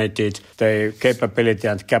overestimated their capability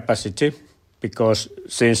and capacity because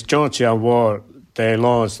since Georgian war, they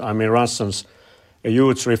launched, Russians, a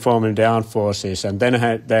huge reform in the armed forces, and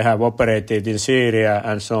then they have operated in Syria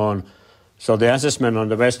and so on. So the assessment on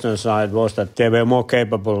the Western side was that they were more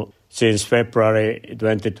capable since February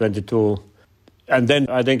 2022. And then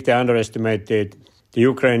I think they underestimated the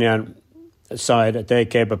Ukrainian side, their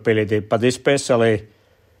capability, but especially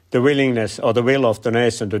the willingness or the will of the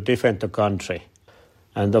nation to defend the country.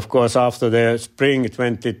 And of course, after the spring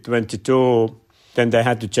 2022, then they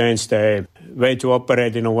had to change their way to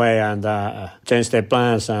operate in a way and change their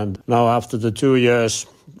plans. And now after the 2 years,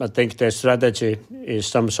 I think their strategy is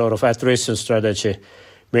some sort of attrition strategy,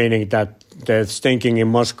 meaning that they're thinking in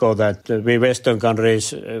Moscow that we Western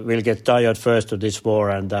countries will get tired first of this war,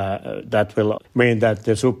 and that will mean that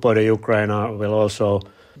the support of Ukraine will also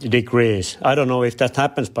decrease. I don't know if that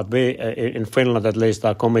happens, but we in Finland at least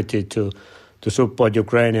are committed to support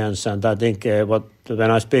Ukrainians, and I think when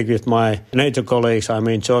I speak with my NATO colleagues,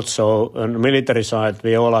 George, so on the military side,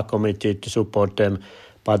 we all are committed to support them.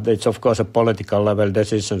 But it's, of course, a political level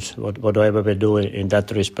decisions, whatever we do in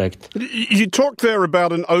that respect. You talked there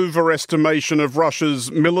about an overestimation of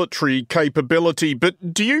Russia's military capability,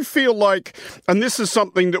 but do you feel like, and this is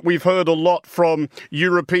something that we've heard a lot from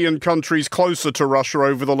European countries closer to Russia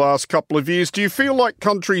over the last couple of years, do you feel like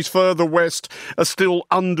countries further west are still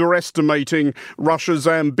underestimating Russia's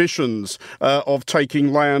ambitions of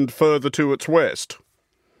taking land further to its west?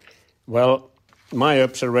 Well, my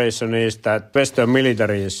observation is that Western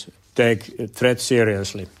militaries take threat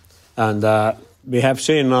seriously. And we have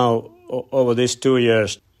seen now over these 2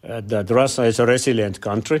 years that Russia is a resilient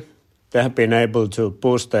country. They have been able to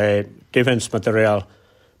boost their defense material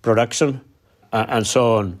production and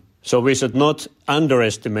so on. So we should not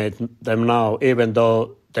underestimate them now, even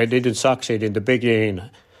though they didn't succeed in the beginning,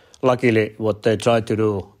 luckily, what they tried to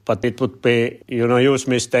do. But it would be, huge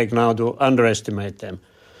mistake now to underestimate them.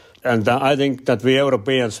 And I think that we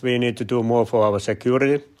Europeans, we need to do more for our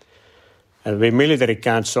security. And we military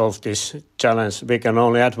can't solve this challenge. We can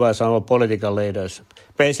only advise our political leaders.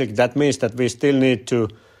 Basically, that means that we still need to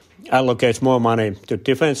allocate more money to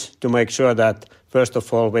defense to make sure that, first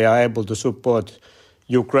of all, we are able to support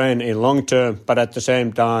Ukraine in long term, but at the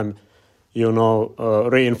same time,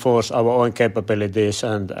 reinforce our own capabilities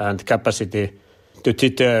and capacity to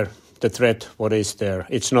deter the threat, what is there.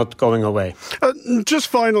 It's not going away. Just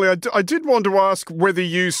finally, I did want to ask whether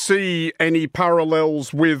you see any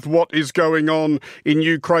parallels with what is going on in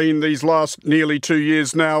Ukraine these last nearly 2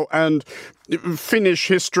 years now and Finnish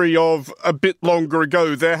history of a bit longer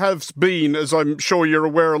ago. There have been, as I'm sure you're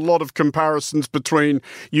aware, a lot of comparisons between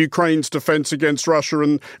Ukraine's defence against Russia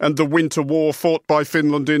and the winter war fought by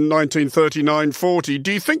Finland in 1939-40.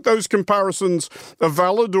 Do you think those comparisons are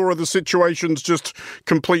valid, or are the situations just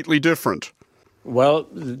completely different? Well,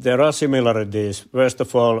 there are similarities. First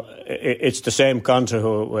of all, it's the same country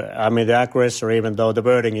the aggressor, even though the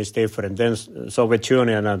wording is different. Then Soviet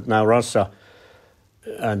Union and now Russia,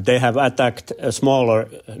 and they have attacked a smaller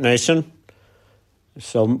nation.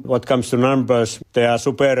 So what comes to numbers, they are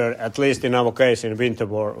superior, at least in our case, in winter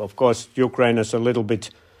war. Of course, Ukraine is a little bit,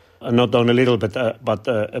 not only a little bit, but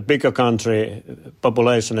a bigger country,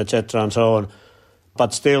 population, etc., and so on.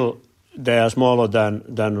 But still, they are smaller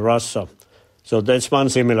than Russia. So that's one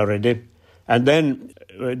similarity. And then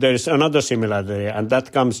there is another similarity, and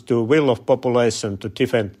that comes to will of population to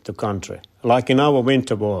defend the country. Like in our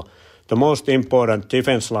winter war, the most important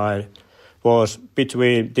defense line was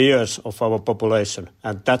between the ears of our population,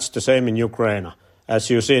 and that's the same in Ukraine. As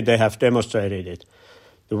you see, they have demonstrated it.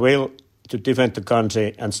 The will to defend the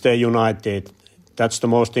country and stay united, that's the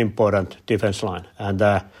most important defense line. And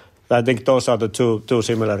I think those are the two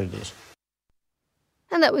similarities.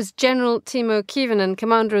 And that was General Timo Kiivanen,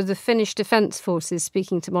 commander of the Finnish Defence Forces,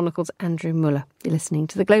 speaking to Monocle's Andrew Muller. You're listening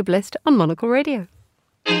to The Globalist on Monocle Radio.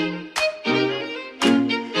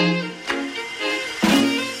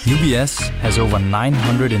 UBS has over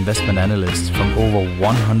 900 investment analysts from over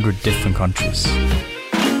 100 different countries.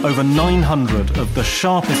 Over 900 of the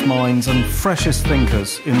sharpest minds and freshest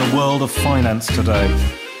thinkers in the world of finance today.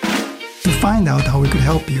 To find out how we could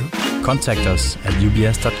help you, contact us at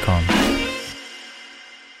ubs.com.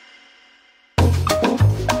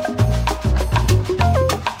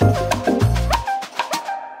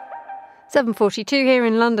 7:42 here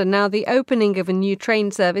in London. Now, the opening of a new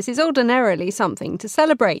train service is ordinarily something to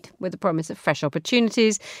celebrate, with the promise of fresh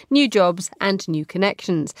opportunities, new jobs and new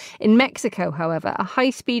connections. In Mexico, however, a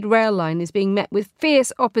high-speed rail line is being met with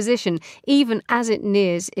fierce opposition, even as it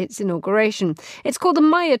nears its inauguration. It's called the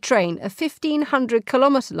Maya train, a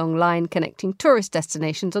 1,500-kilometre-long line connecting tourist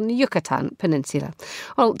destinations on the Yucatan Peninsula.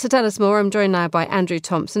 Well, to tell us more, I'm joined now by Andrew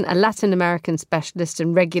Thompson, a Latin American specialist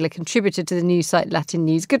and regular contributor to the news site Latin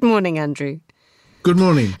News. Good morning, Andrew. Good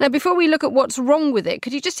morning. Now, before we look at what's wrong with it,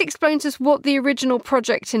 could you just explain to us what the original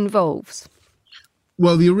project involves?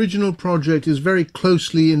 Well, the original project is very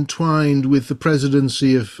closely entwined with the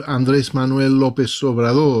presidency of Andrés Manuel López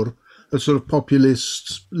Obrador, a sort of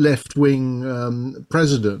populist left-wing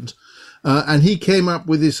president. And he came up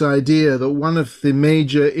with this idea that one of the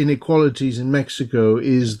major inequalities in Mexico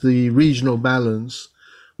is the regional balance,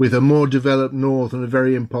 with a more developed north and a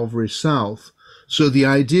very impoverished south. So the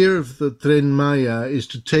idea of the Tren Maya is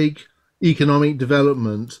to take economic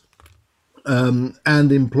development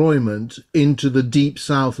and employment into the deep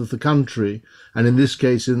south of the country, and in this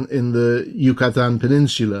case in the Yucatan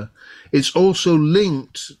Peninsula. It's also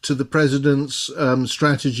linked to the president's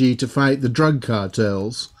strategy to fight the drug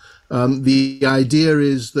cartels. The idea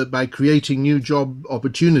is that by creating new job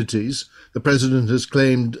opportunities, the president has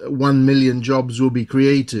claimed 1 million jobs will be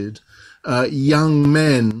created, young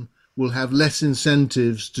men will have less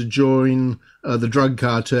incentives to join the drug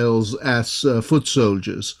cartels as foot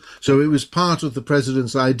soldiers. So it was part of the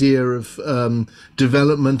president's idea of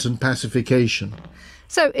development and pacification.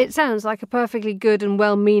 So it sounds like a perfectly good and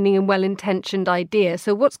well-meaning and well-intentioned idea.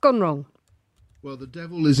 So what's gone wrong? Well, the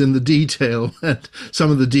devil is in the detail, and some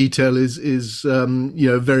of the detail is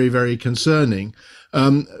very, very concerning.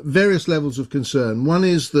 Various levels of concern. One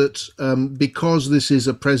is that because this is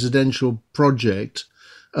a presidential project,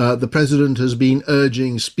 the president has been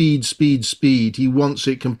urging speed, speed, speed. He wants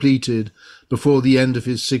it completed before the end of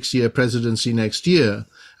his 6-year presidency next year,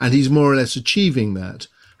 and he's more or less achieving that.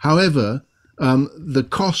 However, the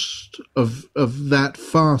cost of that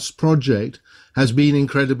fast project has been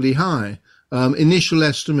incredibly high. Initial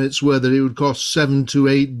estimates were that it would cost $7 to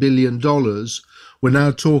 $8 billion. We're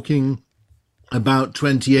now talking about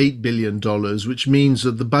 $28 billion, which means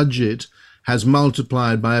that the budget has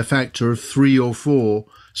multiplied by a factor of 3 or 4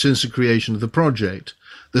 since the creation of the project.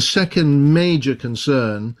 The second major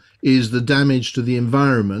concern is the damage to the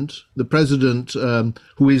environment. The president,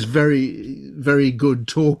 who is very, very good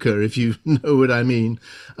talker, if you know what I mean,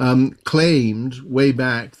 claimed way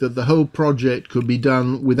back that the whole project could be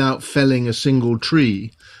done without felling a single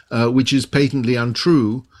tree, which is patently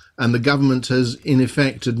untrue. And the government has, in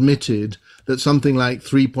effect, admitted that something like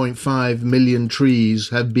 3.5 million trees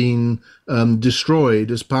have been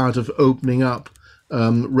destroyed as part of opening up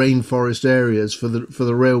rainforest areas for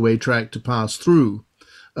the railway track to pass through.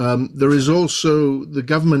 There is also, the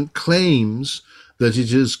government claims that it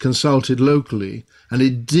has consulted locally, and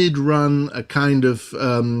it did run a kind of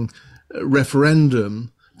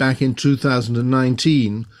referendum back in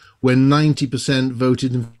 2019 when 90%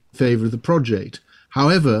 voted in favour of the project.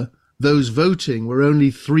 However, those voting were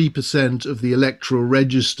only 3% of the electoral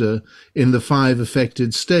register in the 5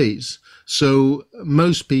 affected states. So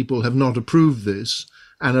most people have not approved this,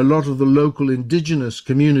 and a lot of the local indigenous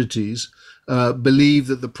communities believe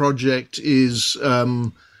that the project is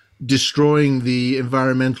destroying the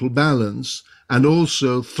environmental balance and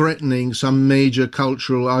also threatening some major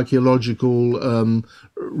cultural, archaeological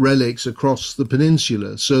relics across the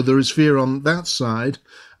peninsula. So there is fear on that side.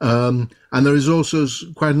 And there is also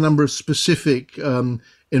quite a number of specific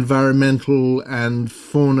environmental and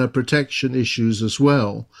fauna protection issues as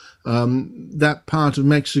well. That part of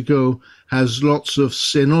Mexico has lots of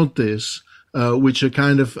cenotes, which are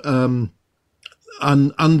kind of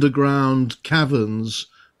underground caverns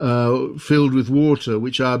filled with water,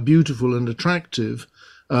 which are beautiful and attractive.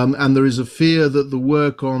 And there is a fear that the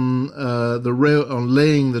work on on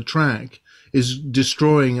laying the track is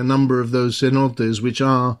destroying a number of those cenotes, which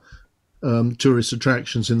are tourist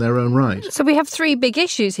attractions in their own right. So we have 3 big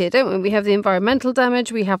issues here, don't we? We have the environmental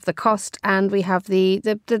damage, we have the cost, and we have the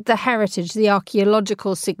heritage, the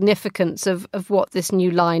archaeological significance of what this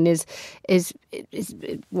new line is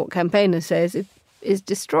what campaigners say is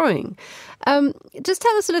destroying. Just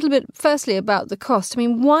tell us a little bit, firstly, about the cost. I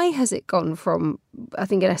mean, why has it gone from, I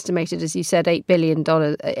think it estimated, as you said, $8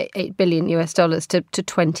 billion US dollars to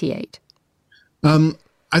 28?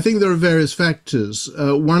 I think there are various factors.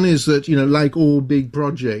 One is that, like all big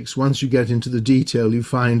projects, once you get into the detail, you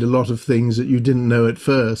find a lot of things that you didn't know at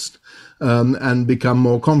first and become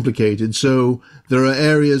more complicated. So there are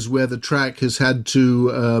areas where the track has had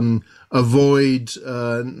to avoid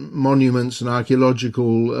monuments and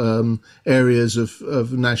archaeological areas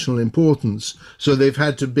of national importance. So they've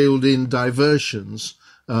had to build in diversions,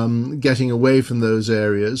 getting away from those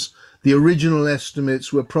areas. The original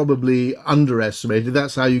estimates were probably underestimated.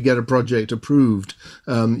 That's how you get a project approved.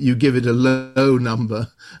 You give it a low number,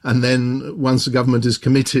 and then once the government is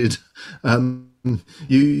committed,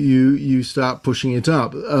 you start pushing it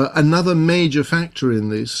up. Another major factor in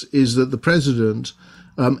this is that the president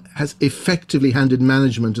has effectively handed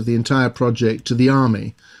management of the entire project to the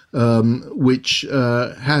army, which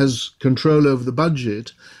has control over the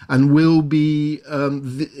budget and will be,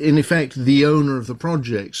 in effect, the owner of the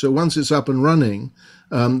project. So once it's up and running,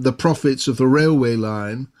 the profits of the railway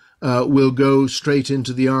line will go straight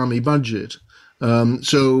into the army budget.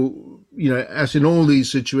 So, as in all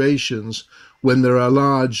these situations, when there are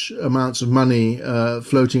large amounts of money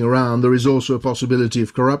floating around, there is also a possibility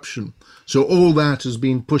of corruption. So all that has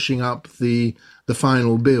been pushing up the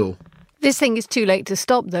final bill. This thing is too late to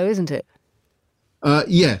stop, though, isn't it?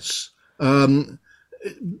 Yes.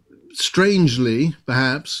 Strangely,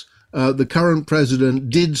 perhaps, the current president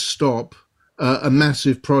did stop a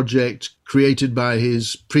massive project created by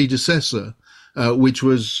his predecessor, which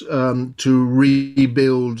was to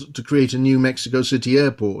to create a new Mexico City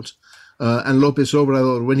airport. And López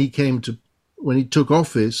Obrador, when he took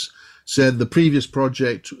office, said the previous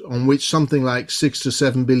project, on which something like $6 to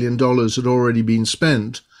 $7 billion had already been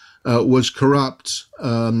spent, was corrupt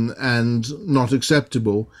and not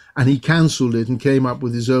acceptable, and he cancelled it and came up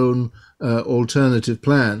with his own alternative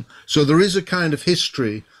plan. So there is a kind of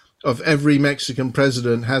history of every Mexican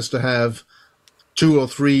president has to have 2 or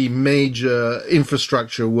 3 major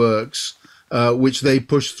infrastructure works which they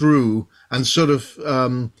push through and sort of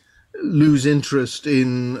lose interest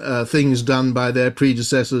in things done by their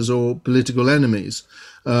predecessors or political enemies.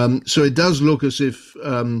 So it does look as if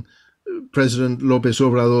President López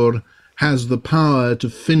Obrador has the power to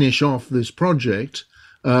finish off this project.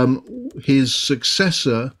 His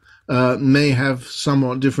successor may have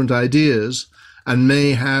somewhat different ideas and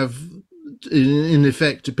may have, in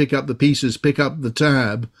effect, to pick up the pieces, pick up the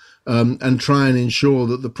tab, and try and ensure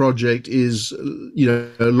that the project is,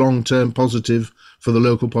 long-term positive for the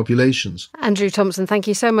local populations. Andrew Thompson, thank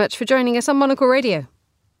you so much for joining us on Monocle Radio.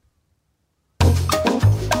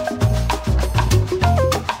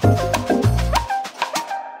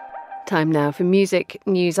 Time now for music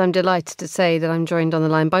news. I'm delighted to say that I'm joined on the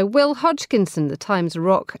line by Will Hodgkinson, the Times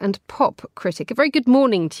rock and pop critic. A very good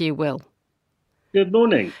morning to you, Will. Good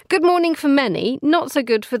morning. Good morning for many, not so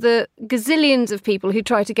good for the gazillions of people who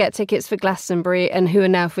try to get tickets for Glastonbury and who are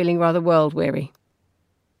now feeling rather world-weary.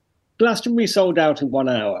 Glastonbury sold out in 1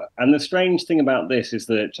 hour. And the strange thing about this is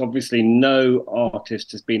that obviously no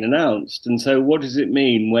artist has been announced. And so what does it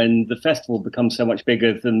mean when the festival becomes so much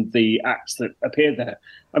bigger than the acts that appear there?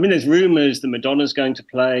 I mean, there's rumours that Madonna's going to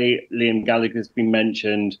play, Liam Gallagher's been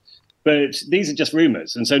mentioned, but these are just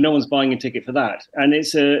rumours. And so no one's buying a ticket for that. And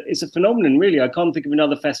it's a phenomenon, really. I can't think of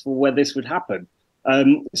another festival where this would happen.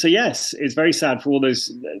 So, yes, it's very sad for all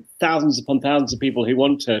those thousands upon thousands of people who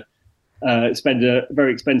want to spend a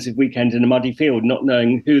very expensive weekend in a muddy field, not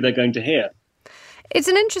knowing who they're going to hear. It's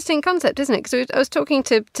an interesting concept, isn't it? Because I was talking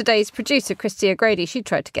to today's producer, Christy O'Grady. She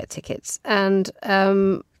tried to get tickets and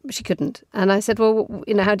she couldn't. And I said, well,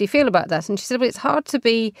 how do you feel about that? And she said, well, it's hard to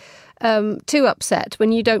be too upset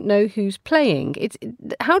when you don't know who's playing.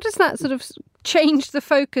 How does that sort of change the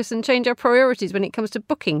focus and change our priorities when it comes to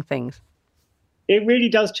booking things? It really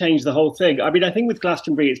does change the whole thing. I mean, I think with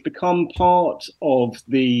Glastonbury, it's become part of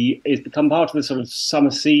the sort of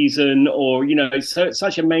summer season, or it's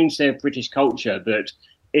such a mainstay of British culture that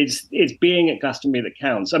it's being at Glastonbury that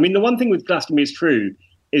counts. I mean, the one thing with Glastonbury is true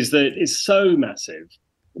is that it's so massive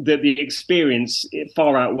that the experience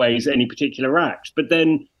far outweighs any particular act. But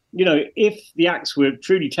then, if the acts were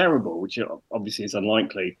truly terrible, which obviously is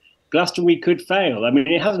unlikely, Glastonbury could fail. I mean,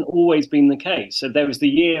 it hasn't always been the case. So there was the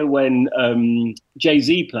year when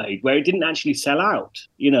Jay-Z played where it didn't actually sell out.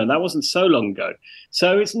 That wasn't so long ago.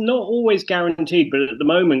 So it's not always guaranteed. But at the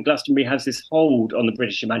moment, Glastonbury has this hold on the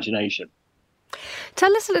British imagination.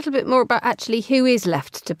 Tell us a little bit more about actually who is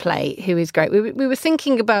left to play, who is great. We were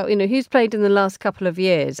thinking about, who's played in the last couple of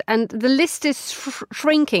years. And the list is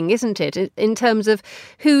shrinking, isn't it, in terms of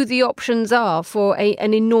who the options are for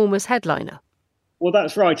an enormous headliner? Well,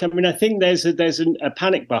 that's right. I mean, I think there's a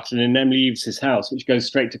panic button in Emily Eves' house, which goes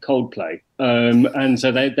straight to Coldplay, and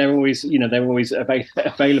so they're always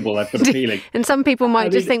available. I've got a feeling. And some people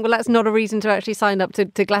might just think, well, that's not a reason to actually sign up to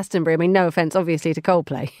Glastonbury. I mean, no offence, obviously, to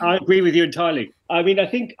Coldplay. I agree with you entirely. I mean, I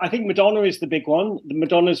think Madonna is the big one.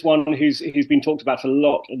 Madonna's one who's been talked about a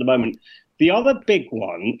lot at the moment. The other big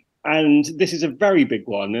one, and this is a very big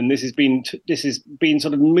one, and this has been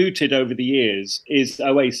sort of mooted over the years, is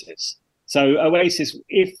Oasis. So Oasis,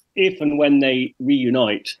 if and when they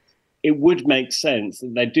reunite, it would make sense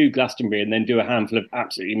that they do Glastonbury and then do a handful of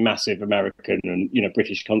absolutely massive American and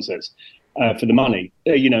British concerts for the money.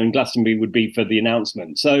 And Glastonbury would be for the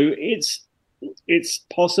announcement. So it's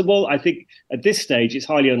possible. I think at this stage it's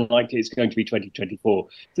highly unlikely it's going to be 2024.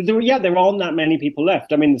 So there aren't that many people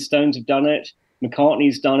left. I mean, the Stones have done it,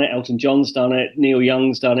 McCartney's done it, Elton John's done it, Neil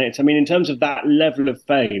Young's done it. I mean, in terms of that level of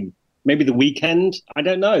fame. Maybe The Weeknd. I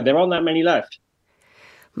don't know. There aren't that many left.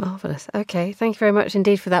 Marvellous. OK, thank you very much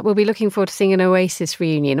indeed for that. We'll be looking forward to seeing an Oasis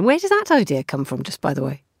reunion. And where does that idea come from, just by the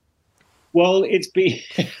way? Well, it's been...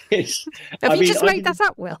 Have you just made that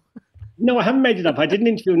up, Will? No, I haven't made it up. I did an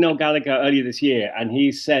interview with Noel Gallagher earlier this year, and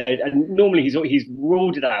he said, and normally he's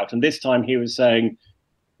ruled it out, and this time he was saying,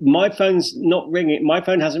 my phone's not ringing.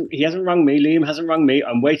 He hasn't rung me. Liam hasn't rung me.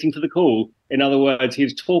 I'm waiting for the call. In other words, he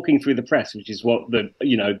was talking through the press, which is what the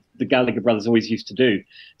Gallagher brothers always used to do.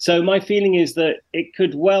 So my feeling is that it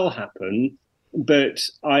could well happen. But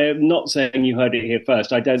I am not saying you heard it here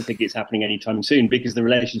first. I don't think it's happening anytime soon because the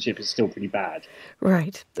relationship is still pretty bad.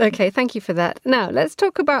 Right. Okay, thank you for that. Now, let's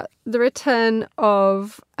talk about the return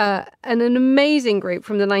of an amazing group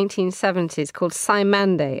from the 1970s called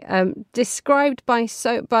Simande. Described by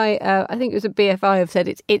I think it was a BFI have said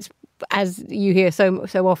it's as you hear so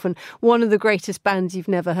often, one of the greatest bands you've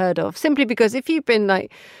never heard of. Simply because if you've been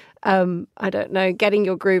like, I don't know, getting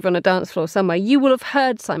your groove on a dance floor somewhere, you will have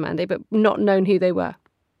heard Simande but not known who they were.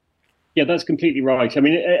 Yeah, that's completely right. I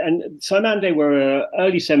mean, and Simande were an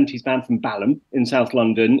early 70s band from Balham in South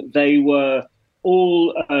London. They were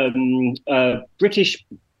all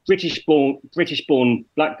British-born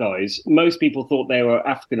black guys. Most people thought they were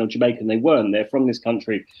African or Jamaican. They weren't. They're from this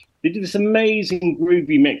country. They did this amazing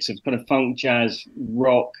groovy mix of kind of funk, jazz,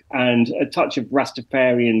 rock, and a touch of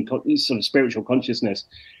Rastafarian sort of spiritual consciousness.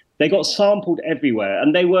 They got sampled everywhere,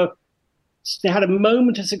 and they had a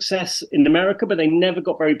moment of success in America, but they never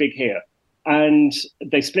got very big here. And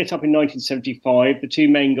they split up in 1975. The two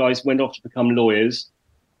main guys went off to become lawyers,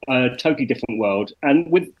 a totally different world.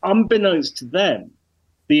 And unbeknownst to them,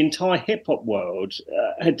 the entire hip hop world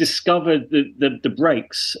had discovered the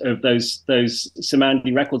breaks of those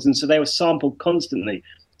Simande records, and so they were sampled constantly.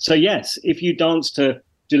 So yes, if you danced to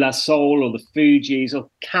De La Soul or the Fugees or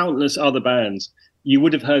countless other bands, you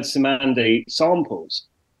would have heard Simande samples.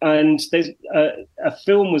 And there's a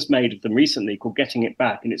film was made of them recently called Getting It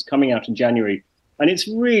Back, and it's coming out in January. And it's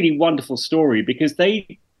a really wonderful story because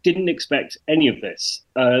they didn't expect any of this.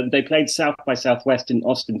 They played South by Southwest in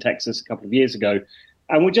Austin, Texas a couple of years ago.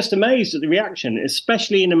 And we're just amazed at the reaction,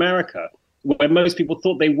 especially in America, where most people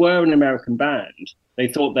thought they were an American band. They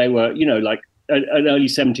thought they were, like an early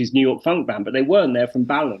 70s New York funk band, but they weren't. They're from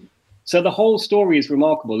Balham. So the whole story is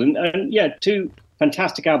remarkable. And yeah, two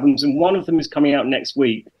fantastic albums. And one of them is coming out next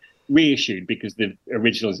week, reissued because the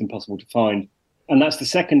original is impossible to find. And that's the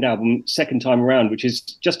second album, second time around, which is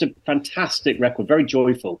just a fantastic record, very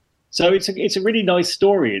joyful. So it's a really nice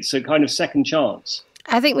story. It's a kind of second chance.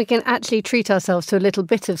 I think we can actually treat ourselves to a little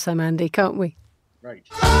bit of Simande, can't we? Right.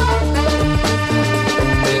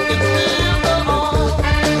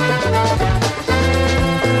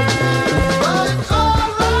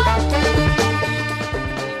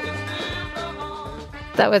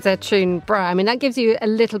 That was their tune, Bra. I mean, that gives you a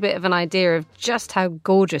little bit of an idea of just how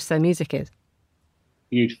gorgeous their music is.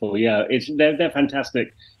 Beautiful, yeah. They're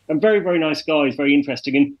fantastic. And very, very nice guys, very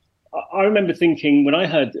interesting. And I remember thinking when I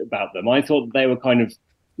heard about them, I thought they were kind of,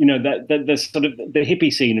 the sort of the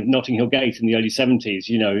hippie scene of Notting Hill Gate in the early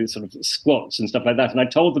 70s, sort of squats and stuff like that. And I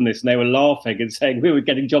told them this and they were laughing and saying we were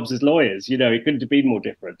getting jobs as lawyers. It couldn't have been more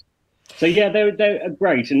different. So, yeah, they're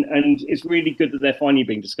great. And it's really good that they're finally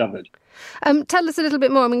being discovered. Tell us a little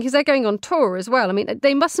bit more. I mean, because they're going on tour as well. I mean,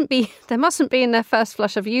 they mustn't be in their first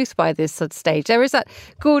flush of youth by this sort of stage. There is that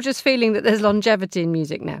gorgeous feeling that there's longevity in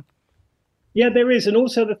music now. Yeah, there is. And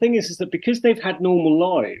also the thing is that because they've had normal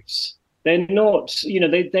lives, they're not,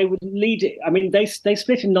 they would lead it. I mean, they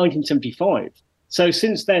split in 1975. So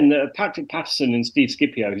since then, Patrick Patterson and Steve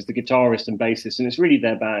Scipio, who's the guitarist and bassist, and it's really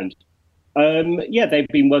their band. They've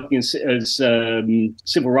been working as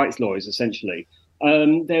civil rights lawyers, essentially.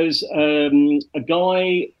 There's a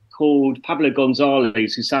guy called Pablo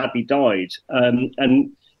Gonzalez who sadly died.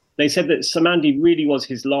 And they said that Simande really was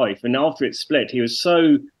his life. And after it split, he was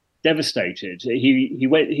so devastated. He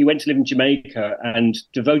went to live in Jamaica and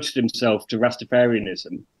devoted himself to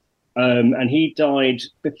Rastafarianism. And he died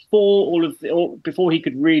before he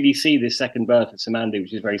could really see this second birth of Simande,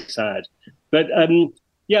 which is very sad. But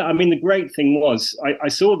the great thing was I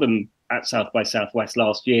saw them at South by Southwest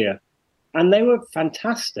last year, and they were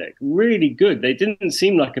fantastic, really good. They didn't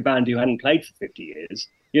seem like a band who hadn't played for 50 years.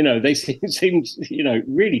 They seemed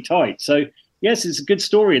really tight. So yes, it's a good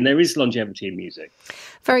story, and there is longevity in music.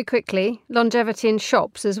 Very quickly, longevity in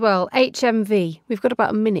shops as well. HMV. We've got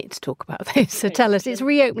about a minute to talk about this, so tell us. It's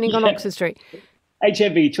reopening on Oxford Street.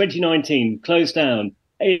 HMV 2019 closed down.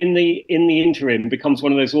 In the interim, becomes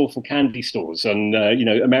one of those awful candy stores on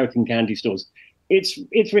American candy stores. It's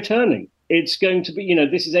returning. It's going to be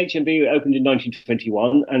this is HMV. It opened in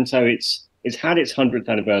 1921, and so it's had its 100th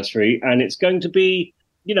anniversary, and it's going to be.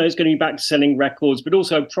 It's going to be back to selling records, but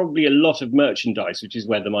also probably a lot of merchandise, which is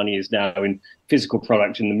where the money is now in physical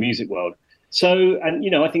product in the music world. So, and,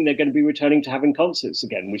 I think they're going to be returning to having concerts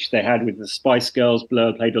again, which they had with the Spice Girls,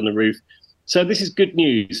 Blur played on the roof. So this is good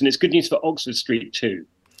news, and it's good news for Oxford Street too.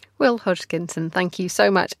 Will Hodgkinson, thank you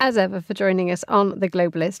so much, as ever, for joining us on The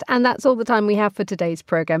Globalist. And that's all the time we have for today's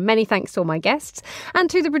programme. Many thanks to all my guests and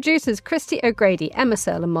to the producers, Christy O'Grady, Emma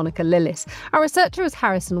Searle and Monica Lillis. Our researcher was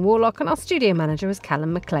Harrison Warlock and our studio manager was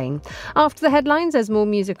Callum McLean. After the headlines, there's more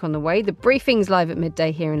music on the way. The briefing's live at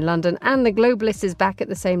midday here in London and The Globalist is back at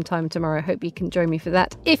the same time tomorrow. Hope you can join me for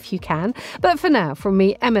that if you can. But for now, from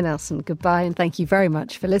me, Emma Nelson, goodbye and thank you very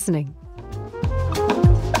much for listening.